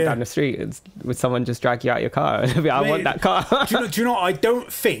just be driving down the street and would someone just drag you out your car and be like, I want that car. do you know I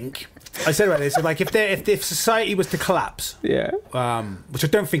don't think I said about this, like if society was to collapse, which I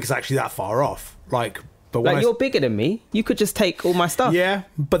don't think is actually that far off, like, but like you're bigger than me, you could just take all my stuff.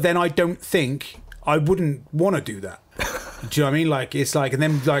 But then I don't think I wouldn't want to do that. Do you know what I mean? Like, it's like, and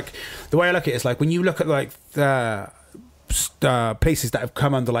then like the way I look at it is like when you look at like the places that have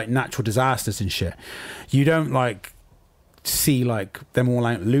come under like natural disasters and shit, you don't like see like them all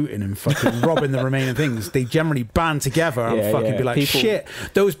out looting and fucking robbing the remaining things. They generally band together and be like, shit,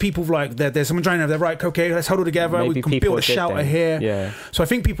 those people, like there's someone trying to, they're right, okay, let's hold it together. Maybe we can build a shelter here. So I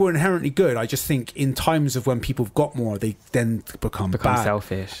think people are inherently good. I just think in times of when people have got more, they then become bad.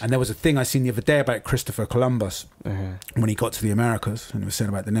 Selfish. And there was a thing I seen the other day about Christopher Columbus when he got to the Americas, and he was saying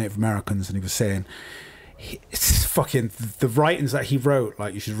about the Native Americans, and he was saying, it's fucking the writings that he wrote,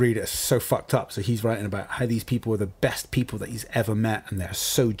 like you should read it, it's so fucked up. So he's writing about how these people are the best people that he's ever met, and they're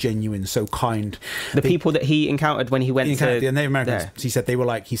so genuine, so kind. People that he encountered when he went to the Native Americans, he said they were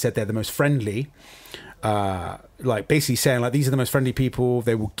like, he said they're the most friendly, like basically saying like these are the most friendly people,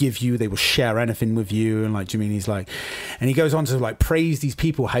 they will give you, they will share anything with you, and like, do you mean, he's like, and he goes on to like praise these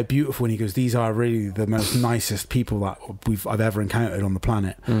people, how beautiful, and he goes, these are really the most nicest people that I've ever encountered on the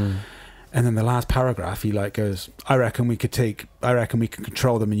planet. And then the last paragraph, he like goes, I reckon we could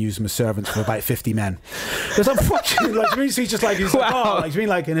control them and use them as servants for about 50 men. Because I'm watching, like, he's just like, he's like, oh, like,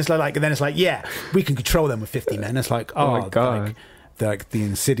 like, and it's like, and then it's like, yeah, we can control them with 50 men. It's like, oh my God. Like the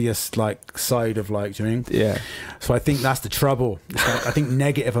insidious like side of like, do you mean? Yeah. So I think that's the trouble. It's like, I think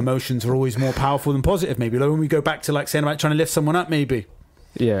negative emotions are always more powerful than positive. Maybe like when we go back to like saying about trying to lift someone up, maybe.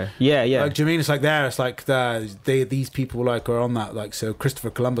 Yeah. Like, do you mean, it's like there? It's like these people like are on that, like, so Christopher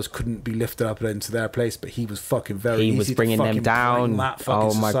Columbus couldn't be lifted up into their place, but he was fucking very. He was bringing them down.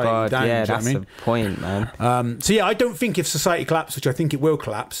 Oh my God! Down, yeah, that's the point, man. So yeah, I don't think if society collapses, which I think it will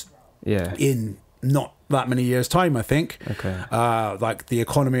collapse. Yeah. In not that many years' time, I think. Okay. Like the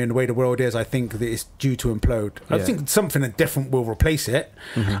economy and the way the world is, I think that it's due to implode. I think something different will replace it,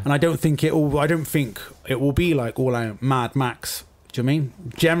 and I don't think it will be like all out Mad Max. Do you mean?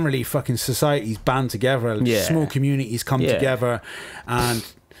 Generally, fucking societies band together, small communities come together, and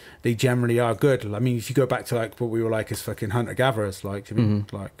they generally are good. I mean, if you go back to like what we were like as fucking hunter-gatherers, like, do you mean?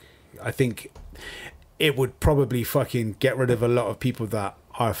 Like, I think it would probably fucking get rid of a lot of people that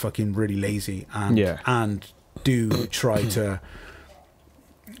are fucking really lazy and do try to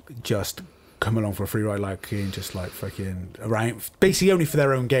just come along for a free ride, like, and just like fucking around, basically only for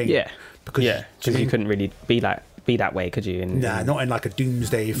their own gain. Yeah, because you couldn't really be that way, could you? Nah, not in like a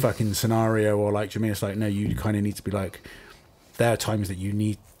doomsday fucking scenario, or like, do you mean, it's like, no, you kind of need to be like, there are times that you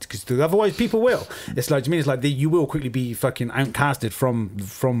need, because otherwise people will. It's like, do you mean, it's like you will quickly be fucking outcasted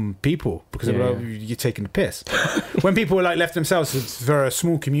from people because you're taking the piss. When people are like left themselves for a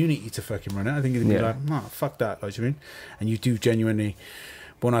small community to fucking run it, I think it'd be like, oh, fuck that, like, do you mean? And you do genuinely.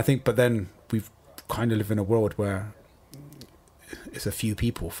 But then we've kind of live in a world where it's a few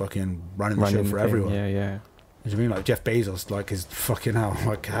people fucking running the show for everyone. Yeah. Do you mean, like Jeff Bezos, like, is fucking hell,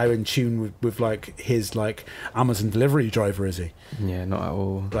 like, how in tune with like his like Amazon delivery driver is he? Yeah, not at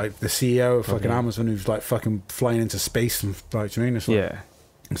all. Like the CEO of fucking Amazon, who's like fucking flying into space and like, do you mean, it's like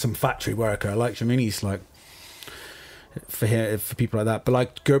some factory worker, like, do you mean, he's like for people like that. But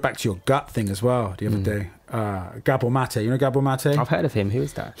like, go back to your gut thing as well. The other day, Gabor Mate, you know Gabor Mate? I've heard of him. Who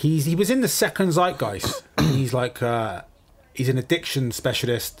is that? He was in the second zeitgeist. He's like he's an addiction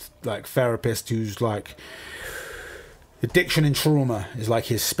specialist, like therapist, who's like. Addiction and trauma is like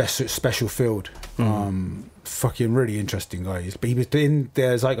his special field. Fucking really interesting guy. But he was in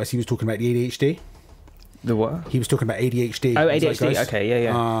the zeitgeist. He was talking about the ADHD. The what? He was talking about ADHD. Oh, ADHD. Okay,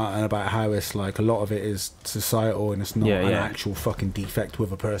 yeah. And about how it's like a lot of it is societal and it's not an actual fucking defect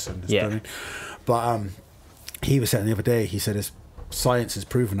with a person. But he was saying the other day. He said, science has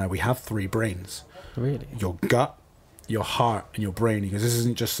proven now we have 3 brains. Really? Your gut, your heart, and your brain. He goes, this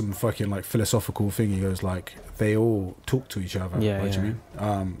isn't just some fucking like philosophical thing. He goes, like, they all talk to each other. Yeah, you mean?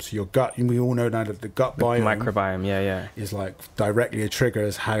 So your gut, we all know now that the gut biome, microbiome, is like directly a trigger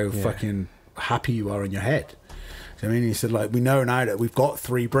as how fucking happy you are in your head. So, I mean, he said, like, we know now that we've got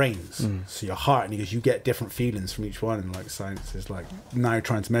 3 brains. So your heart, and he goes, you get different feelings from each one, and like science is like now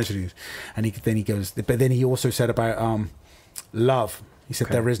trying to measure these. And then he goes, but then he also said about love. He said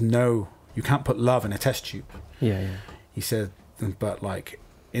you can't put love in a test tube. He said, but like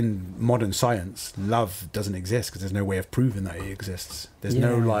in modern science, love doesn't exist because there's no way of proving that it exists. There's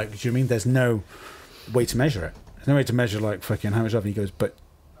no like, do you mean? There's no way to measure it. There's no way to measure like fucking how much love. And he goes, but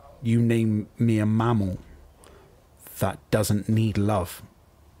you name me a mammal that doesn't need love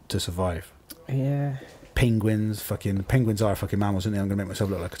to survive. Yeah. Penguins are fucking mammals, aren't they? I'm gonna make myself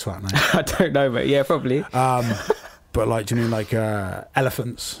look like a twat now. I don't know, but yeah, probably. But like, do you mean like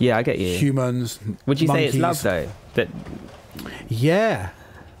elephants? Yeah, I get you. Humans. Would you monkeys. Say it's love though? Yeah.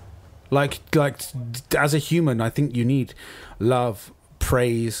 Like as a human, I think you need love,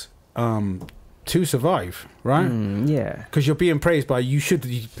 praise, to survive, right? Yeah. Because you're being praised by you should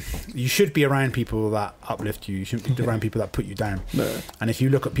be around people that uplift you. You shouldn't be around people that put you down. And if you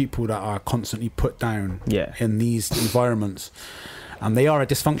look at people that are constantly put down in these environments, and they are a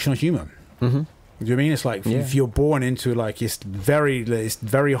dysfunctional human. Do you know what I mean? It's like if you're born into like it's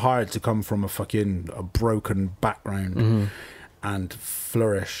very hard to come from a broken background and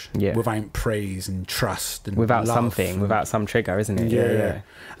flourish without praise and trust and without love something, without some trigger, isn't it? Yeah.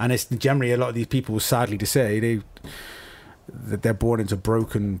 And it's generally a lot of these people, sadly to say, they're born into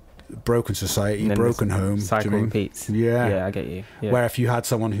broken society, broken home. Cycle repeats. Yeah, I get you. Yeah. Where if you had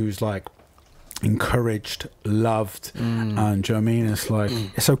someone who's like encouraged, loved, and do you know what I mean? It's like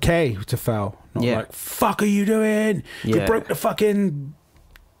it's okay to fail. Not like, fuck are you doing? You broke the fucking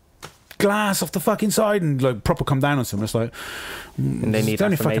glass off the fucking side and like proper come down on someone. It's like, and they need it's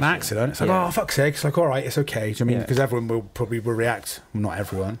only a fucking affirmation. accident. It's like, oh, fuck's sake. It's like, all right, it's okay. Do you know what I mean? Because everyone will probably react. Well, not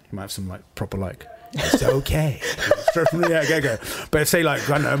everyone. You might have some like proper like, it's okay. Straight from the get-go. But say like,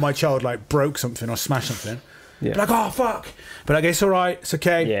 I don't know, my child like broke something or smashed something. Yeah. Like, oh, fuck. But like, it's all right. It's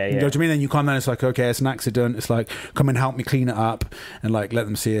okay. Yeah, You know what I mean? Then you come down, it's like, okay, it's an accident. It's like, come and help me clean it up and like let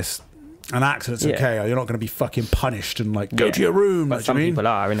them see it's an accident's okay. You're not going to be fucking punished and like go to your room. But like, some you know people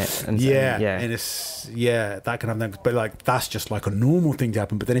are, innit? And and it's that kind of thing. But like, that's just like a normal thing to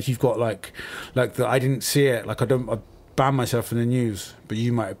happen. But then if you've got like I didn't see it. Like I banned myself from the news, but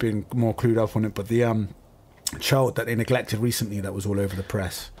you might have been more clued up on it. But the child that they neglected recently, that was all over the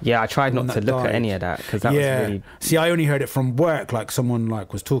press. Yeah, I tried not to look at any of that because that was really... See, I only heard it from work. Like someone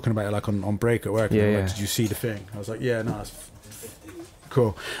like was talking about it like on break at work. And like, did you see the thing? I was like, yeah, no, it's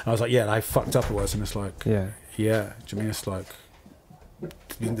cool. I was like, yeah, I fucked up it was, and it's like, yeah. Do you mean it's like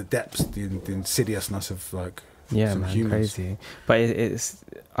in the depths, the insidiousness of like some humans. Crazy. But it's.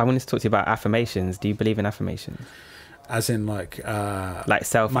 I wanted to talk to you about affirmations. Do you believe in affirmations? As in like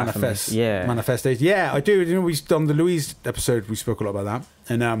self manifest, manifestation. Yeah, I do. You know, we on the Louise episode we spoke a lot about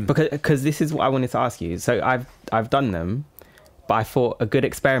that, and because this is what I wanted to ask you. So I've done them, but I thought a good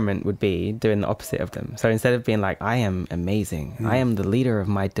experiment would be doing the opposite of them. So instead of being like, I am amazing, I am the leader of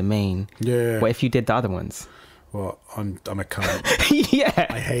my domain. Yeah. What if you did the other ones? Well, I'm a cunt. Yeah.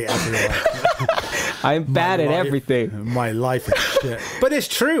 I hate everyone. I'm bad at everything. My life is shit. But it's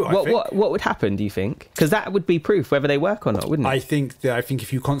true. What would happen, do you think? Because that would be proof whether they work or not, wouldn't it? I think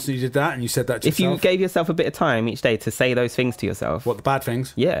if you constantly did that and you said that to yourself, if you gave yourself a bit of time each day to say those things to yourself. What, the bad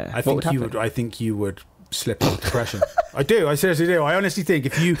things? Yeah. I think you would slip into depression. I do. I seriously do. I honestly think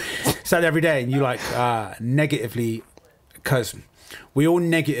if you sat every day and you like negatively, because we all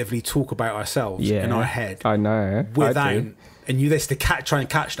negatively talk about ourselves in our head. I know. Without, and you just to try and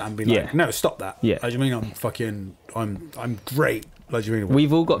catch that and be like, no, stop that. Yeah. Like, you mean I'm great. Like, you mean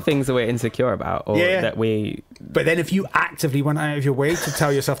we've all got things that we're insecure about, or that we. But then if you actively went out of your way to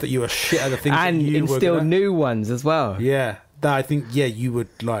tell yourself that you were shit at the things and that you instill new ones as well. Yeah, that I think you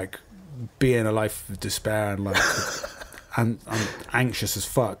would like be in a life of despair and like and I'm anxious as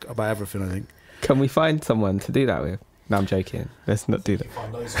fuck about everything. I think. Can we find someone to do that with? No, I'm joking. Let's not do that. You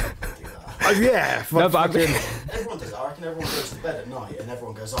find loads of people that do that. Yeah, no, but everyone does that. I reckon everyone goes to bed at night and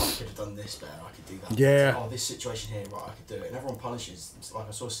everyone goes, oh, I could have done this better, I could do that. Yeah. Oh, this situation here, right, I could do it. And everyone punishes. Like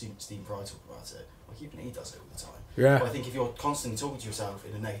I saw Steve Fry talk about it. Like even he does it all the time. Yeah. But I think if you're constantly talking to yourself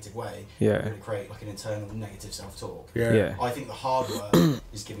in a negative way, you're going to create like an internal negative self-talk. Yeah. I think the hard work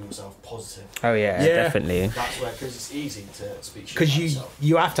is giving yourself positive. Oh yeah, definitely. That's where, because it's easy to speak shit because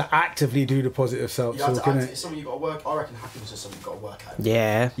you have to actively do the positive self-talk. It's something you've got to work. I reckon happiness is something you've got to work at.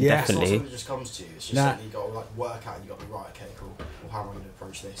 Yeah, definitely. It's not something that just comes to you. It's just something you've got to like work at. You've got to be right. Okay, cool. Well, how am I going to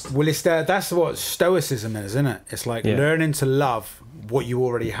approach this? Well, that's what stoicism is, isn't it? It's like learning to love what you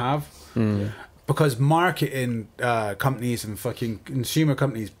already have. Because marketing companies and fucking consumer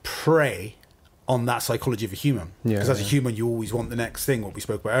companies prey on that psychology of a human. Because as a human, you always want the next thing. What we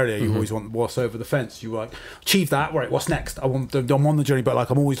spoke about earlier, you always want what's over the fence. You like achieve that, right? What's next? I'm on the journey, but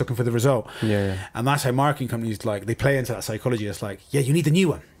like I'm always looking for the result. And that's how marketing companies like they play into that psychology. It's like, you need the new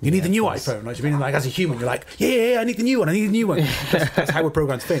one. You need the new iPhone. Like, I mean, like as a human, you're like, I need the new one. I need the new one. That's how we're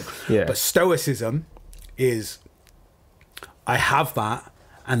programmed to think. But stoicism is, I have that.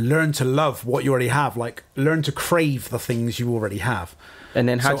 And learn to love what you already have. Like, learn to crave the things you already have. And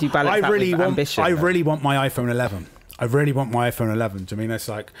then how do you balance that with ambition? I really want my iPhone 11. I really want my iPhone 11. I mean, it's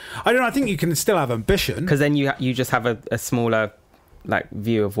like, I don't know, I think you can still have ambition. Because then you just have a smaller like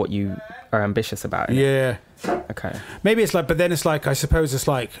view of what you are ambitious about. Yeah. Okay. Maybe it's like, but then it's like, I suppose it's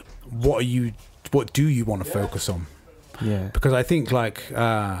like, what do you want to focus on? Yeah. Because I think like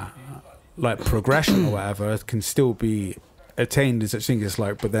progression or whatever can still be attained as such thing as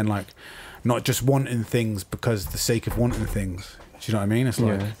like, but then like not just wanting things because the sake of wanting things. Do you know what I mean? It's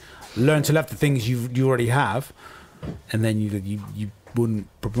like learn to love the things you already have, and then you wouldn't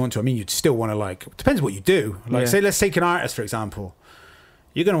probably want to. I mean, you'd still want to like. It depends what you do. Like say, let's take an artist for example.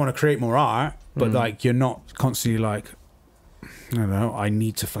 You're going to want to create more art, but like you're not constantly like, I don't know, I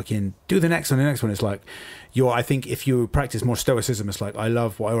need to fucking do the next one. It's like I think if you practice more stoicism, it's like I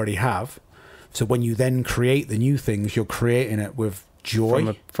love what I already have. So when you then create the new things, you're creating it with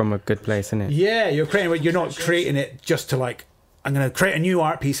joy. From a good place, isn't it? Yeah, you're creating it. You're not creating it just to like, I'm going to create a new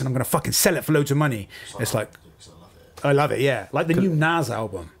art piece and I'm going to fucking sell it for loads of money. It's like, I love it, yeah. Like the new Nas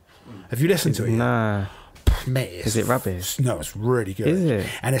album. Have you listened to it? Nah. Mate, is it rubbish? No, it's really good. Is it?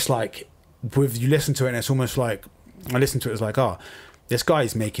 And it's like, you listen to it and it's almost like, I listen to it, it's like, this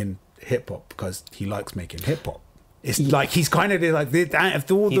guy's making hip-hop because he likes making hip-hop. It's like he's kind of like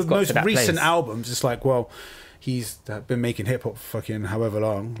of all the most recent place. albums. It's like, well, he's been making hip hop for fucking however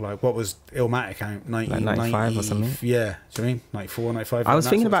long. Like, what was Illmatic out? 95 or something. Yeah, do you mean 94, 95? I was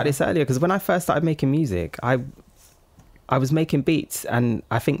thinking about this earlier because when I first started making music, I was making beats, and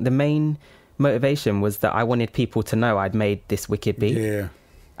I think the main motivation was that I wanted people to know I'd made this wicked beat. Yeah.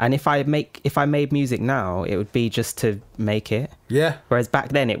 And if I made music now, it would be just to make it. Yeah. Whereas back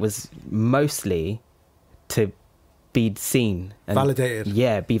then it was mostly to be seen and validated.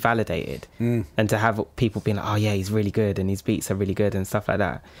 Yeah, be validated. And to have people being like, oh yeah, he's really good and his beats are really good and stuff like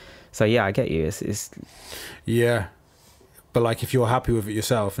that. So yeah, I get you. It's yeah. But like if you're happy with it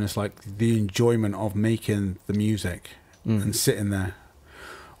yourself, and it's like the enjoyment of making the music and sitting there,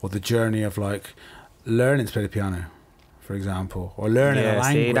 or the journey of like learning to play the piano, for example, or learning a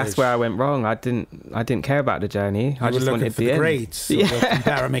language. See, that's where I went wrong. I didn't care about the journey. I just wanted for the grades. Yeah. Be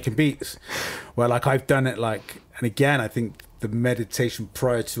better at making beats. Well, like I've done it like, and again, I think the meditation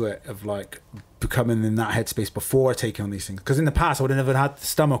prior to it of like becoming in that headspace before taking on these things. Because in the past, I would have never had the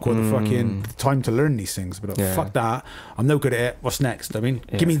stomach or the fucking time to learn these things. But fuck that. I'm no good at it. What's next? I mean,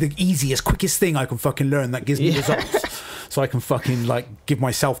 give me the easiest, quickest thing I can fucking learn that gives me results. So I can fucking like give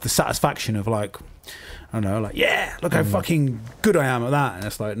myself the satisfaction of like, I don't know, like, yeah, look how fucking good I am at that. And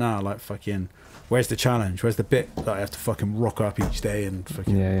it's like, nah, like fucking, where's the challenge? Where's the bit that I have to fucking rock up each day and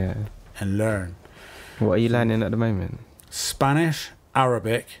fucking and learn? What are you learning at the moment? Spanish,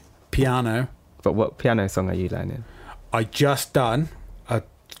 Arabic, piano. But what piano song are you learning? I just done a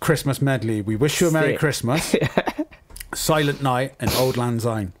Christmas medley. We Wish You a Merry Christmas, Silent Night, and Old Lang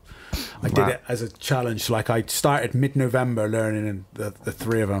Syne. I did it as a challenge. Like I started mid-November learning the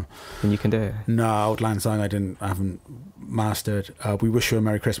three of them. And you can do it? No, Old Lang Syne I haven't mastered. We Wish You a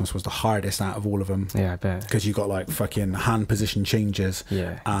Merry Christmas was the hardest out of all of them. Yeah, I bet. Because you got like fucking hand position changes.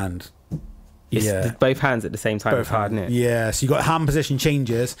 Yeah. And both hands at the same time. It's hard, isn't it? Yeah, so you got hand position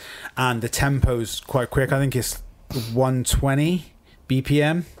changes, and the tempo's quite quick. I think it's 120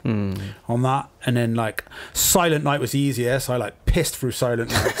 BPM on that, and then like Silent Night was easier, so I like pissed through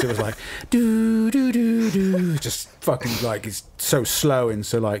Silent Night. So it was like do do do do, just fucking like it's so slow, and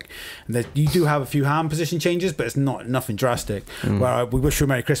so like you do have a few hand position changes, but it's not nothing drastic. Where We Wish You a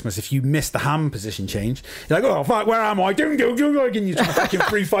Merry Christmas, if you miss the hand position change, you're like, oh fuck, where am I? And you're trying to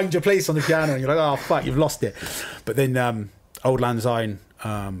fucking find your place on the piano, and you're like, oh fuck, you've lost it. But then Old Lang Syne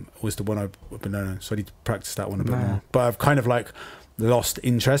was the one I've been learning, so I need to practice that one a bit more. But I've kind of like lost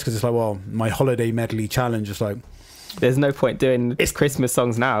interest because it's like, well, my holiday medley challenge is like, there's no point doing Christmas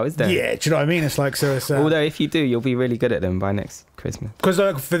songs now, is there? Yeah, do you know what I mean? It's like, so it's although if you do, you'll be really good at them by next Christmas. Because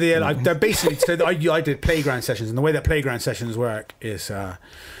like for the they're basically so I did playground sessions, and the way that playground sessions work is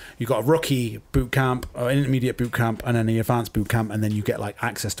you got a rookie boot camp, or an intermediate boot camp, and then the advanced boot camp, and then you get like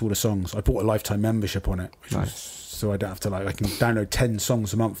access to all the songs. I bought a lifetime membership on it, which was, so I don't have to like, I can download 10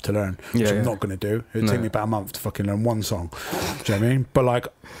 songs a month to learn, which I'm not going to do. It would take me about a month to fucking learn one song. Do you know what I mean? But like,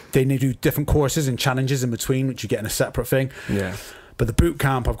 they do different courses and challenges in between, which you get in a separate thing. Yeah. But the boot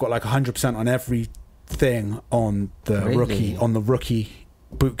camp, I've got like 100% on everything on the rookie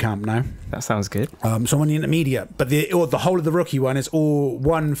boot camp now. That sounds good. So I'm on the intermediate, but the whole of the rookie one is all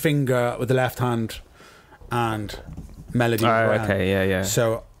one finger with the left hand and melody. Okay, yeah.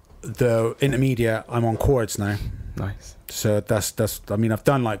 So the intermediate, I'm on chords now. Nice. So that's I mean, I've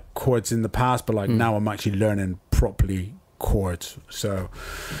done like chords in the past, but like now I'm actually learning properly chords. So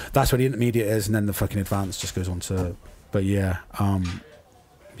that's where the intermediate is, and then the fucking advanced just goes on to. But yeah,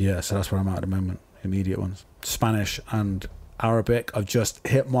 so that's where I'm at the moment. Immediate ones, Spanish and Arabic. I've just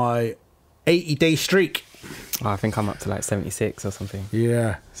hit my 80-day streak. I think I'm up to like 76 or something.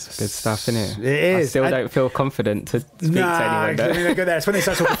 Yeah, it's good stuff, isn't it? It is. I still don't feel confident to speak to anyone. I mean, I go there. It's when they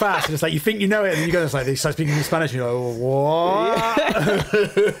start talking fast, and it's like you think you know it, and you go, it's like they start speaking in Spanish, and you're like, what?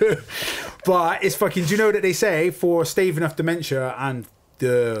 But it's fucking. Do you know that they say for staving off dementia and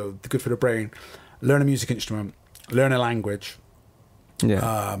the good for the brain, learn a music instrument, learn a language,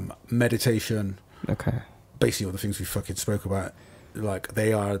 meditation. Okay. Basically, all the things we fucking spoke about, like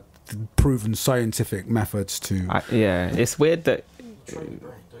they are proven scientific methods to it's weird that train your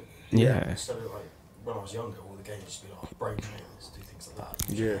brain, don't you? Instead of like when I was younger, all the games used to be like brain trainers, do things like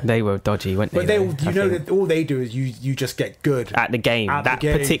that. They were dodgy, weren't they? But you know that all they do is you just get good at the game,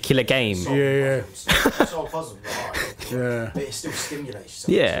 particular game. It's all puzzle, but it still stimulates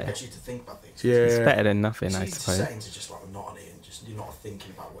you. It gets you to think about things. It's better than nothing, I suppose. Settings are just like monotony, and just you're not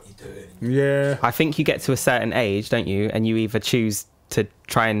thinking about what you're doing. Yeah, I think you get to a certain age, don't you? And you either choose to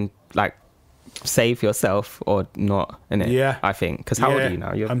try and like save yourself or not, innit? Yeah, I think. Because how old are you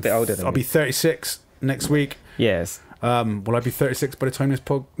now? You're a bit older than me. I'll be 36 next week. Yes. Will I be 36 by the time this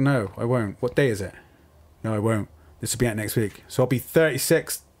pod? No, I won't. What day is it? No, I won't. This will be out next week. So I'll be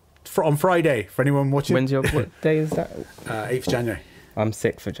 36 on Friday for anyone watching. When's your, what day is that? 8th January. I'm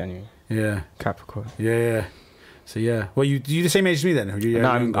 6th of January. Yeah. Capricorn. Yeah. So yeah. Well, you the same age as me then? No,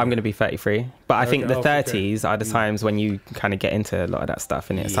 I'm going to be 33. But I think the 30s okay. are the times when you kind of get into a lot of that stuff,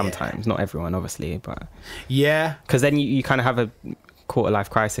 innit? Sometimes, not everyone, obviously, but yeah. Because then you kind of have a quarter life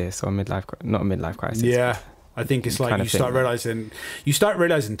crisis or not a midlife crisis. Yeah. I think it's like you start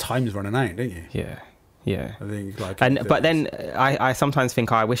realizing time's running out, don't you? Yeah. Yeah. I think like. But then I sometimes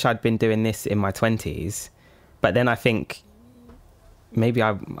think, I wish I'd been doing this in my 20s, but then I think. Maybe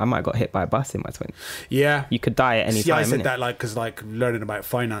I might have got hit by a bus in my 20s. Yeah. You could die at any time. Yeah, I said that like because like learning about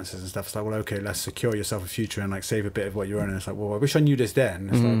finances and stuff. It's like, well, okay, let's secure yourself a future and like save a bit of what you're earning. It's like, well, I wish I knew this then.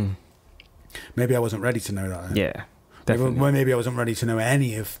 It's like, maybe I wasn't ready to know that then. Yeah, definitely. Maybe I wasn't ready to know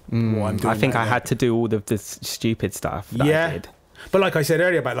any of what I'm doing. I think I had to do all of this stupid stuff that I did. But like I said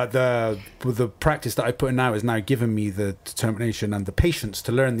earlier about like the practice that I put in now is now giving me the determination and the patience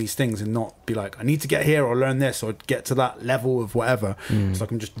to learn these things and not be like, I need to get here or learn this or get to that level of whatever. It's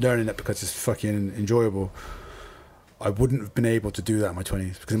like I'm just learning it because it's fucking enjoyable. I wouldn't have been able to do that in my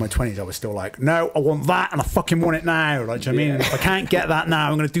 20s because in my 20s I was still like, no, I want that and I fucking want it now. Like, do you know what I mean? If I can't get that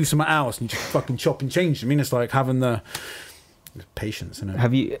now, I'm going to do something else and you just fucking chop and change. I mean, it's like having the patience. You know?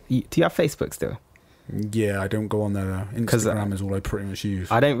 Do you have Facebook still? Yeah, I don't go on there. Instagram is all I pretty much use.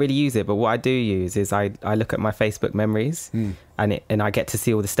 I don't really use it, but what I do use is I look at my Facebook memories and I get to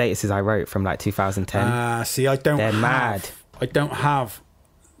see all the statuses I wrote from like 2010. See, they're mad. I don't have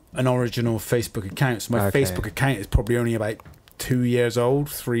an original Facebook account, so my Facebook account is probably only about 2 years old,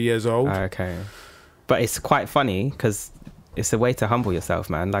 3 years old. Okay, but it's quite funny because it's a way to humble yourself,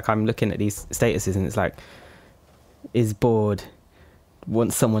 man. Like I'm looking at these statuses and it's like, is bored,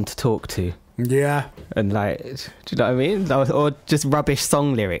 wants someone to talk to. Yeah, and like, do you know what I mean? Or just rubbish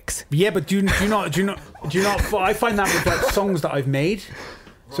song lyrics. Yeah, but do you not? I find that with like songs that I've made.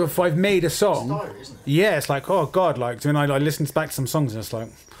 So if I've made a song, it's like, oh god, like when I listen back to some songs and it's like,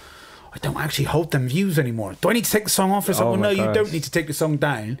 I don't actually hold them views anymore. Do I need to take the song off or something? Well, no, you don't need to take the song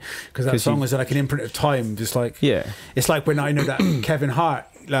down because that song is like an imprint of time. Just like, it's like when I know that Kevin Hart.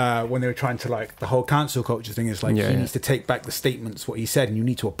 When they were trying to like the whole cancel culture thing is like he needs to take back the statements what he said and you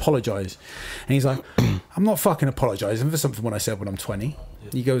need to apologize and he's like I'm not fucking apologizing for something what I said when I'm 20.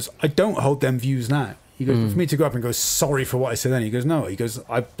 He goes, I don't hold them views now. He goes, for me to go up and go sorry for what I said then, he goes, no, he goes,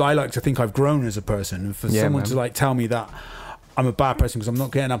 I like to think I've grown as a person, and for someone to like tell me that I'm a bad person because I'm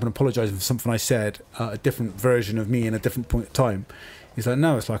not getting up and apologizing for something I said, a different version of me in a different point of time. He's like,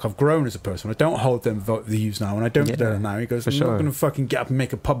 no, it's like I've grown as a person. I don't hold them views now, and I don't do that now. He goes, I'm not going to fucking get up and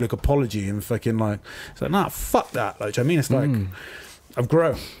make a public apology and fucking like. It's like, nah, fuck that. Like, do you know what I mean? It's like I've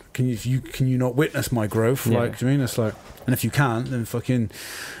grown. Can you not witness my growth? Like, do you know what I mean? It's like, and if you can't, then fucking,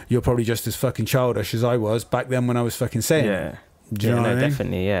 you're probably just as fucking childish as I was back then when I was fucking saying. Yeah, do you know what I mean?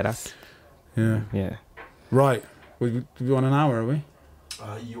 Definitely. Yeah, that's. Yeah. Right, we on an hour, are we?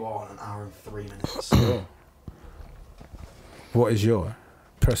 You are on an hour and 3 minutes. Oh. What is your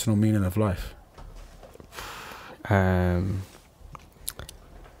personal meaning of life?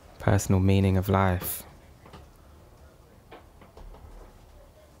 Personal meaning of life.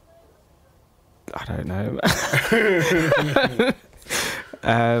 I don't know.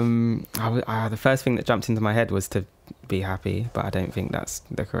 The first thing that jumped into my head was to be happy, but I don't think that's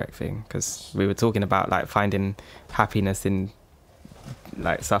the correct thing because we were talking about like finding happiness in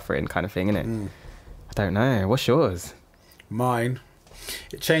like suffering kind of thing, innit? I don't know. What's yours? Mine,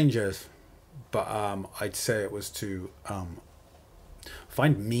 it changes, but I'd say it was to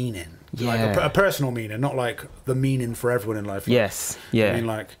find meaning, like a personal meaning, not like the meaning for everyone in life. Yes, yeah. I mean,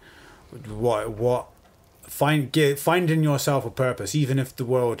 like finding yourself a purpose, even if the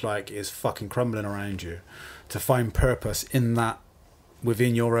world like is fucking crumbling around you, to find purpose in that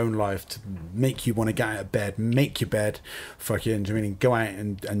within your own life to make you want to get out of bed, make your bed, fucking, I mean, go out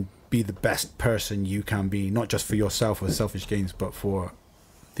and be the best person you can be, not just for yourself or selfish gains, but for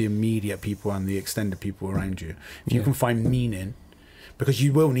the immediate people and the extended people around you. If you can find meaning, because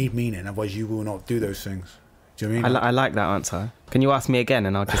you will need meaning, otherwise you will not do those things. Do you know what I mean? I like that answer. Can you ask me again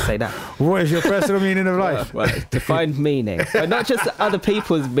and I'll just say that? What is your personal meaning of life? Well, to find meaning, but not just other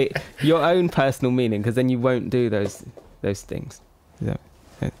people's, your own personal meaning, because then you won't do those things. Yeah.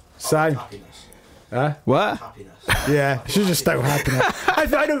 Same. What? Happiness. Yeah, she's just start with happiness.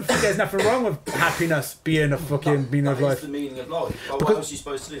 I don't think there's nothing wrong with happiness being a fucking meaning of life. That's the meaning of life. Well, what else are you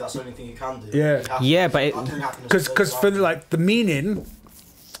supposed to do? That's the only thing you can do. Yeah, but because for like the meaning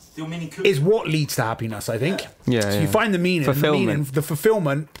is what leads to happiness, I think. So you find the meaning, the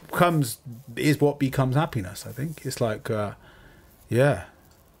fulfillment is what becomes happiness. I think it's like, yeah.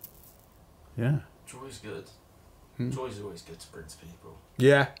 Joy is good. joy is always good to bring to people.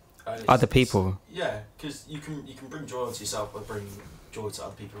 Yeah. Other people. Yeah, because you can bring joy onto yourself by bringing joy to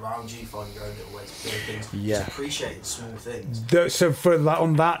other people around you, finding your own little ways of doing things, just appreciating small things. So for that,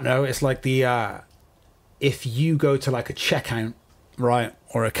 on that note, it's like if you go to like a checkout, right,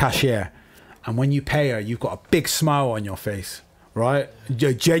 or a cashier, and when you pay her, you've got a big smile on your face, right?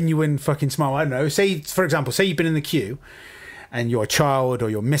 A genuine fucking smile. I don't know. Say, for example, say you've been in the queue, and your child or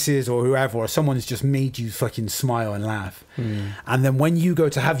your missus or whoever or someone's just made you fucking smile and laugh. And then when you go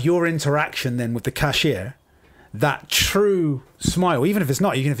to have your interaction then with the cashier, that true smile, even if it's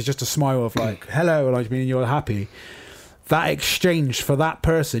just a smile of like, hello, like meaning you're happy, that exchange for that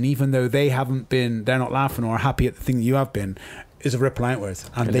person, even though they're not laughing or happy at the thing that you have been, is a ripple outwards.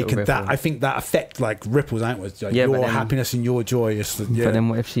 And they can, that, I think that effect like ripples outwards. Like your happiness and your joy is, But then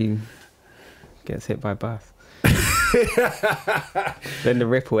what if she gets hit by a bus? Then the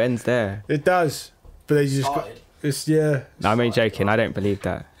ripple ends there. It does, but they just it's No, I'm only joking. I don't believe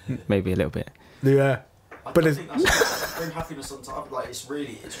that. Maybe a little bit. Yeah, but I think that's bring happiness on top. Like it's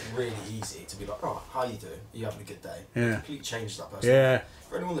really easy to be like, oh, how you doing? Are you having a good day? Yeah, it completely changes that person. Yeah.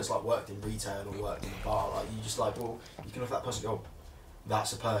 For anyone that's like worked in retail or worked in a bar, like you just like, well, you can look at that person and go,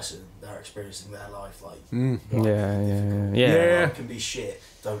 that's a person, they're experiencing their life, like yeah. It can be shit,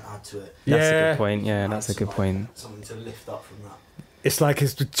 don't add to it. That's a good point. Yeah, that's a good point. Something to lift up from that. It's like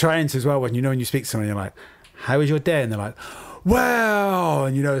it's trying to as well when you speak to someone, you're like, how was your day? And they're like, well,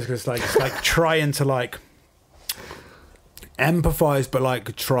 and it's like trying to like empathize, but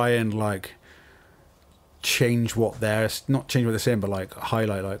like try and like change what they're saying, but like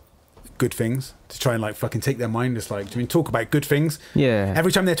highlight like good things to try and like fucking take their mind. It's like, do you mean talk about good things? Yeah.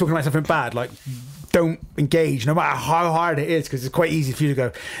 Every time they're talking about something bad, like don't engage, no matter how hard it is, because it's quite easy for you to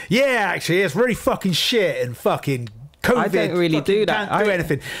go, yeah, actually, it's really fucking shit and fucking COVID. I don't really do that. Can't do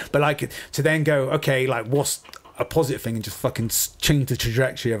anything. But like to then go, okay, like what's a positive thing, and just fucking change the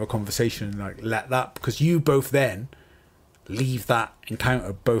trajectory of a conversation and like let that, because you both then leave that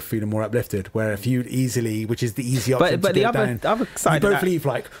encounter both feeling more uplifted, where if you easily, which is the easy option, but the other side, you both leave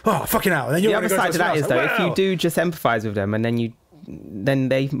like, oh fucking hell, and then you're the other side of that is though, if you do just empathize with them and then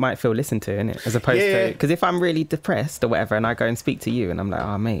they might feel listened to, innit? As opposed to, because if I'm really depressed or whatever and I go and speak to you and I'm like,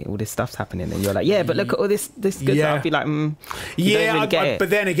 oh mate, all this stuff's happening, and you're like, yeah, but look at all this good stuff, I'd be like, don't really get it. But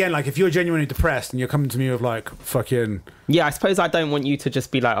then again, like if you're genuinely depressed and you're coming to me with like fucking, I suppose I don't want you to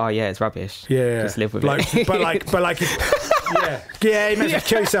just be like, oh yeah, it's rubbish, just live with it. but like you meant to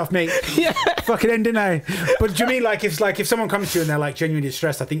kill yourself, mate. Fucking end, didn't I? But do you mean like if someone comes to you and they're like genuinely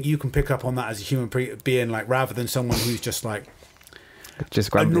distressed, I think you can pick up on that as a human being, like rather than someone who's just like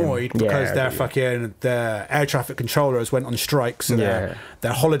just annoyed because their air traffic controllers went on strike, so their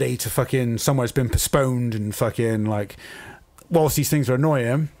holiday to fucking somewhere has been postponed, and fucking like whilst these things are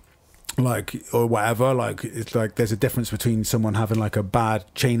annoying, like or whatever, like it's like there's a difference between someone having like a bad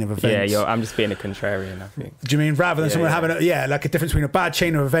chain of events. I'm just being a contrarian, I think. Do you mean rather than someone having like a difference between a bad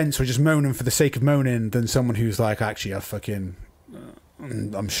chain of events or just moaning for the sake of moaning, than someone who's like, actually I'm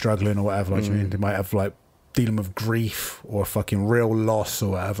struggling or whatever, like do you mean they might have like dealing with grief or fucking real loss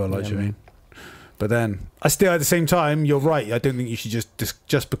or whatever, like do you mean? But then I still, at the same time, you're right, I don't think you should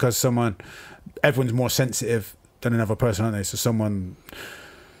just because everyone's more sensitive than another person, aren't they? So someone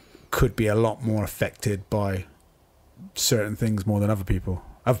could be a lot more affected by certain things more than other people.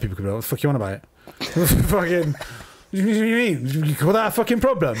 Other people could be like, what the fuck you on about it? Fucking, what do you mean? You call that a fucking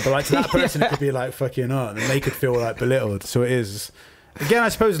problem? But like to that person, it could be like fucking on, and they could feel like belittled. So it is, again, I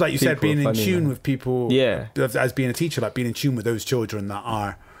suppose, like you said, being in tune with people, as being a teacher, like being in tune with those children that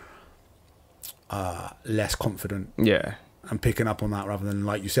are less confident. And picking up on that rather than,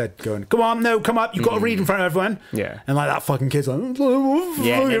 like you said, going, come on, no, come up, you've got to read in front of everyone. And like that fucking kid's like, and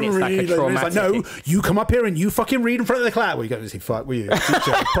then it's like a traumatic. It's like, no, you come up here and you fucking read in front of the class. Well, you got to say, fuck, were you a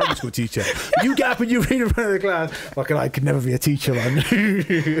teacher, a primary school teacher? You get up and you read in front of the class. Fucking, I could never be a teacher, man.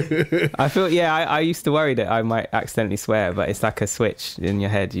 I feel, I used to worry that I might accidentally swear, but it's like a switch in your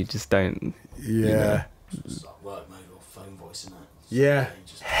head. You just don't. It's like work mode or phone voice, isn't it?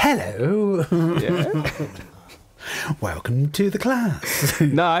 Hello. Welcome to the class.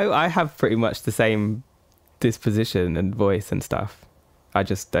 No, I have pretty much the same disposition and voice and stuff. I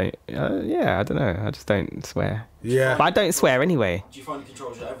just don't. I don't know. I just don't swear. But I don't swear anyway. Do you find it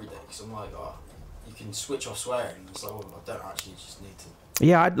controls you every day? Because I'm like, you can switch off swearing. It's like, I don't actually just need to.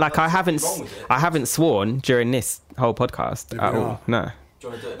 Yeah, I haven't sworn during this whole podcast at all. No. Do you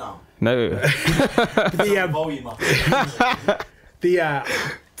want to do it now? No. Volume up.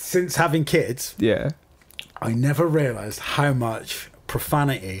 Since having kids. I never realised how much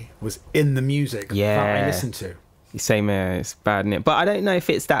profanity was in the music that I listened to. Same here, it's bad, isn't it? But I don't know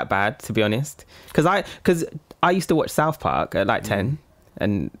if it's that bad, to be honest. Because I used to watch South Park at like 10,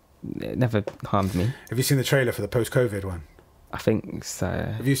 and it never harmed me. Have you seen the trailer for the post-COVID one? I think so.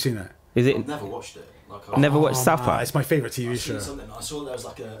 Have you seen it? Is it? I've never watched it. Like, Never watched South Park. It's my favourite TV show. I saw there was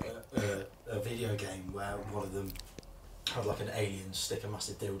like a video game where one of them had like an alien stick a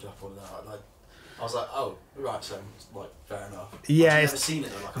massive dildo up on that. Like, I was like, oh, right, so like fair enough. Yeah, I've never seen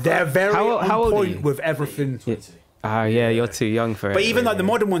it though. Like, they're very how on old are point you? with everything. 22. Oh yeah, you're too young for it. But even like the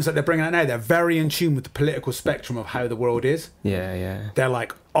modern ones that they're bringing out now, they're very in tune with the political spectrum of how the world is. Yeah. They're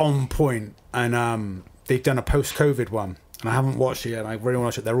like on point, and they've done a post-COVID one, and I haven't watched it yet. And I really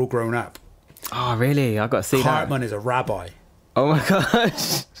want to watch it. They're all grown up. Oh really? I got to see that. Cartman is a rabbi. Oh my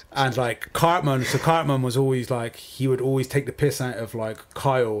gosh. And like Cartman was always like, he would always take the piss out of like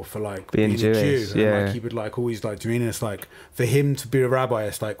Kyle for like being a Jewish, Jew. yeah. And like he would like always like, do you mean it's like for him to be a rabbi,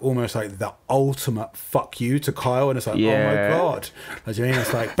 it's like almost like the ultimate fuck you to Kyle, and it's like, Yeah. oh my god. Like, do you mean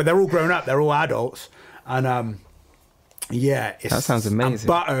it's like, but they're all grown up, they're all adults, and yeah, That sounds amazing. And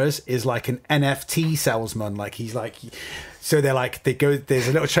Butters is like an NFT salesman, like he's like. So they're like, they go, there's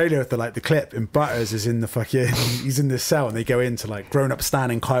a little trailer of the clip, and Butters is in the fucking, he's in this cell, and they go into like grown up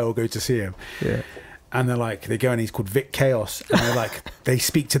Stan and Kyle go to see him. Yeah. And they're like, they go, and he's called Vic Chaos, and they're like, they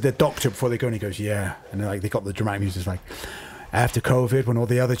speak to the doctor before they go, and he goes, yeah. And they're like, they got the dramatic music, like, after COVID, when all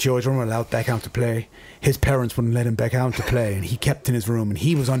the other children were allowed back out to play, his parents wouldn't let him back out to play, and he kept in his room, and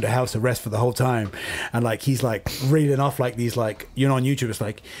he was under house arrest for the whole time. And like, he's like reeling off like these, like, you know, on YouTube, it's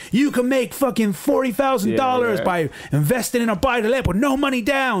like, you can make fucking $40,000 by investing in a buy-to-let with no money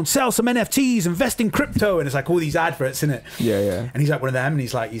down, sell some NFTs, invest in crypto, and it's like all these adverts in it. Yeah. And he's like one of them, and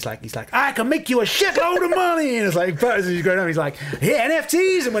he's like, I can make you a shitload of money, and it's like, Butters is going on, he's like, yeah,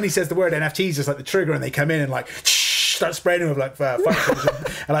 NFTs, and when he says the word NFTs, it's like the trigger, and they come in and like, start spraying him with like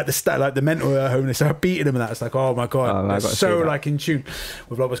and like the mental home, they start beating him, and that it's like, oh my god, they're so like in tune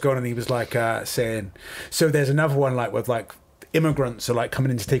with what was going on. And he was like saying, so there's another one like with like immigrants are like coming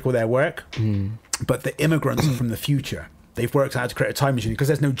in to take all their work, but the immigrants are from the future. They've worked out how to create a time machine because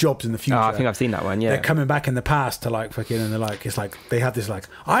there's no jobs in the future. Oh, I think I've seen that one. Yeah, they're coming back in the past to like fucking, and they're like, it's like they have this like,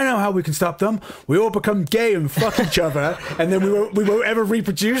 I know how we can stop them. We all become gay and fuck each other, and then we won't ever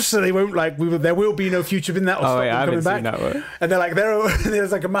reproduce, so they won't like there will be no future in that. Or I coming haven't back. seen that one. And they're like,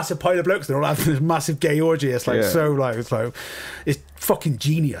 there's like a massive pile of blokes. They're all having this massive gay orgy. It's like so like it's fucking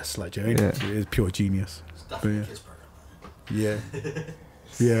genius. Like, do you know what I mean? It's pure genius. It's definitely a kids program.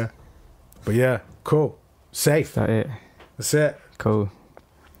 Yeah, but yeah, cool, safe. That's it. That's it. Cool.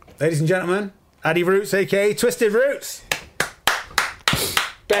 Ladies and gentlemen, Addy Roots, aka Twisted Roots.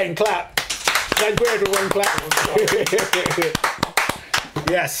 Bang, clap. That's weird with one clap.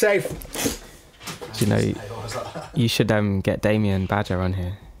 Yeah, safe. Do you know, you should get Damien Badger on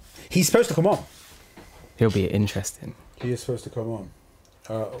here. He's supposed to come on. He'll be interesting. He is supposed to come on.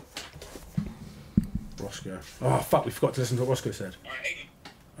 Roscoe. Oh, fuck, we forgot to listen to what Roscoe said.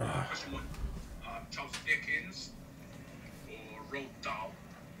 Question one. Charles Dickens or Roald Dahl?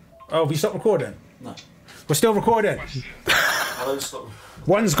 Oh, we stopped recording? No. We're still recording. I don't stop.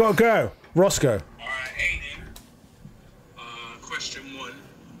 One's got to go. Roscoe. Alright, Aiden. Question one.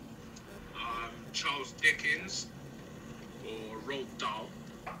 Charles Dickens or Roald Dahl?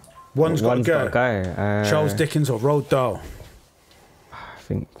 One's got to go. Go. Charles Dickens or Roald Dahl? I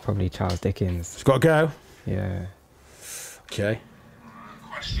think probably Charles Dickens. It's got to go. Yeah. Okay.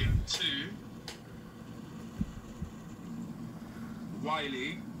 Question two.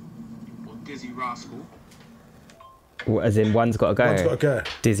 Wiley or Dizzy Rascal? Well, as in one's got to go. One's got to go.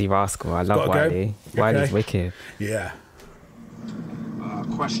 Dizzy Rascal. I love gotta go. Wiley. Okay. Wiley's wicked. Yeah.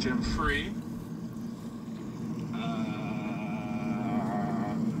 Question three.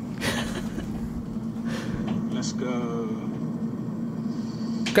 Let's go.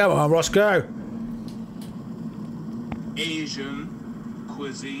 Go on, Roscoe. Asian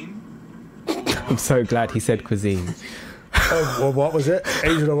cuisine. I'm so glad he said cuisine. Oh, well, what was it?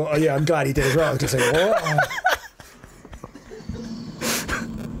 Asian or what? Oh, yeah, I'm glad he did as well. I was going to say, what?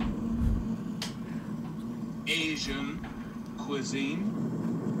 Asian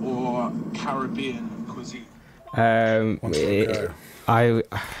cuisine or Caribbean cuisine?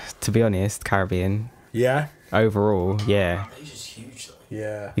 To be honest, Caribbean. Yeah? Overall, yeah. Asia's huge though.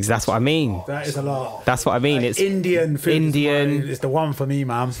 Yeah. Because that's what I mean. That is a lot. That's what I mean. It's Indian food Indian. is the one for me,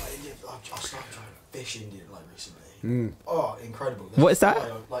 man. I started trying fish Indian like recently. Oh, incredible! What is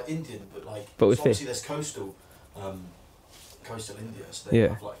that? Like Indian, but like But with so obviously fish. there's coastal India, so they Yeah.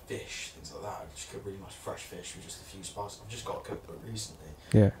 have like fish, things like that. I just cook really nice fresh fish with just a few spices. I've just got a cookbook recently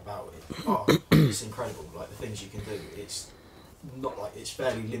about it. Oh, it's incredible! Like the things you can do. It's not like it's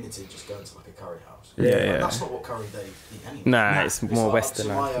fairly limited. Just going to like a curry house. Yeah, Like, yeah. That's not what curry they eat anyway. Nah, it's more like, Western.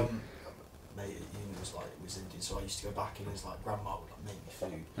 So I my think. mate at was Indian, so I used to go back and his like grandma would like make me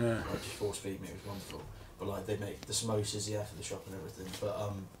food, like just force feed me. It was wonderful. But like they make the samosas, for the shop and everything.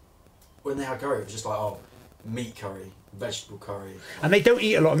 But when they had curry, it was just like meat curry, vegetable curry. And they don't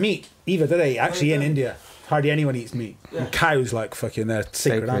eat a lot of meat either, do they? Actually, in India, hardly anyone eats meat. Yeah. And cows like fucking they're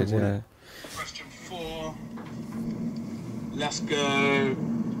sacred animals. Question 4. Let's go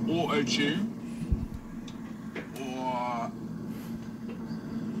auto-tune or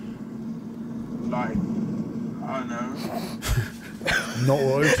like I don't know. Not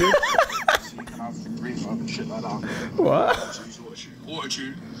auto-tune. So you can have reverb and shit like that. What?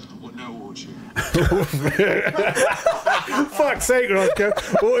 Auto-tune or no auto-tune? Fuck's sake, Rosko.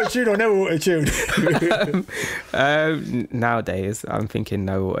 Auto-tune or no auto-tune? Nowadays, I'm thinking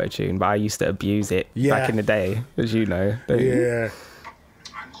no auto-tune, but I used to abuse it back in the day, as you know. Yeah.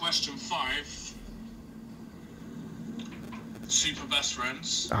 And question 5. Super best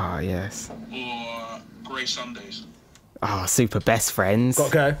friends. Oh, yes. Or Grey Sundays. Oh, super best friends. Got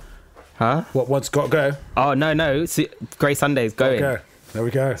to go. Huh? What's got to go? Oh, no. Grey Sundays going. Go. There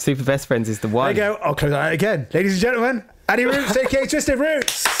we go. Super best friends is the one. There you go. I'll close that again. Ladies and gentlemen, Addy RootZ, aka Twisted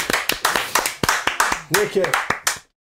Roots. Wicked.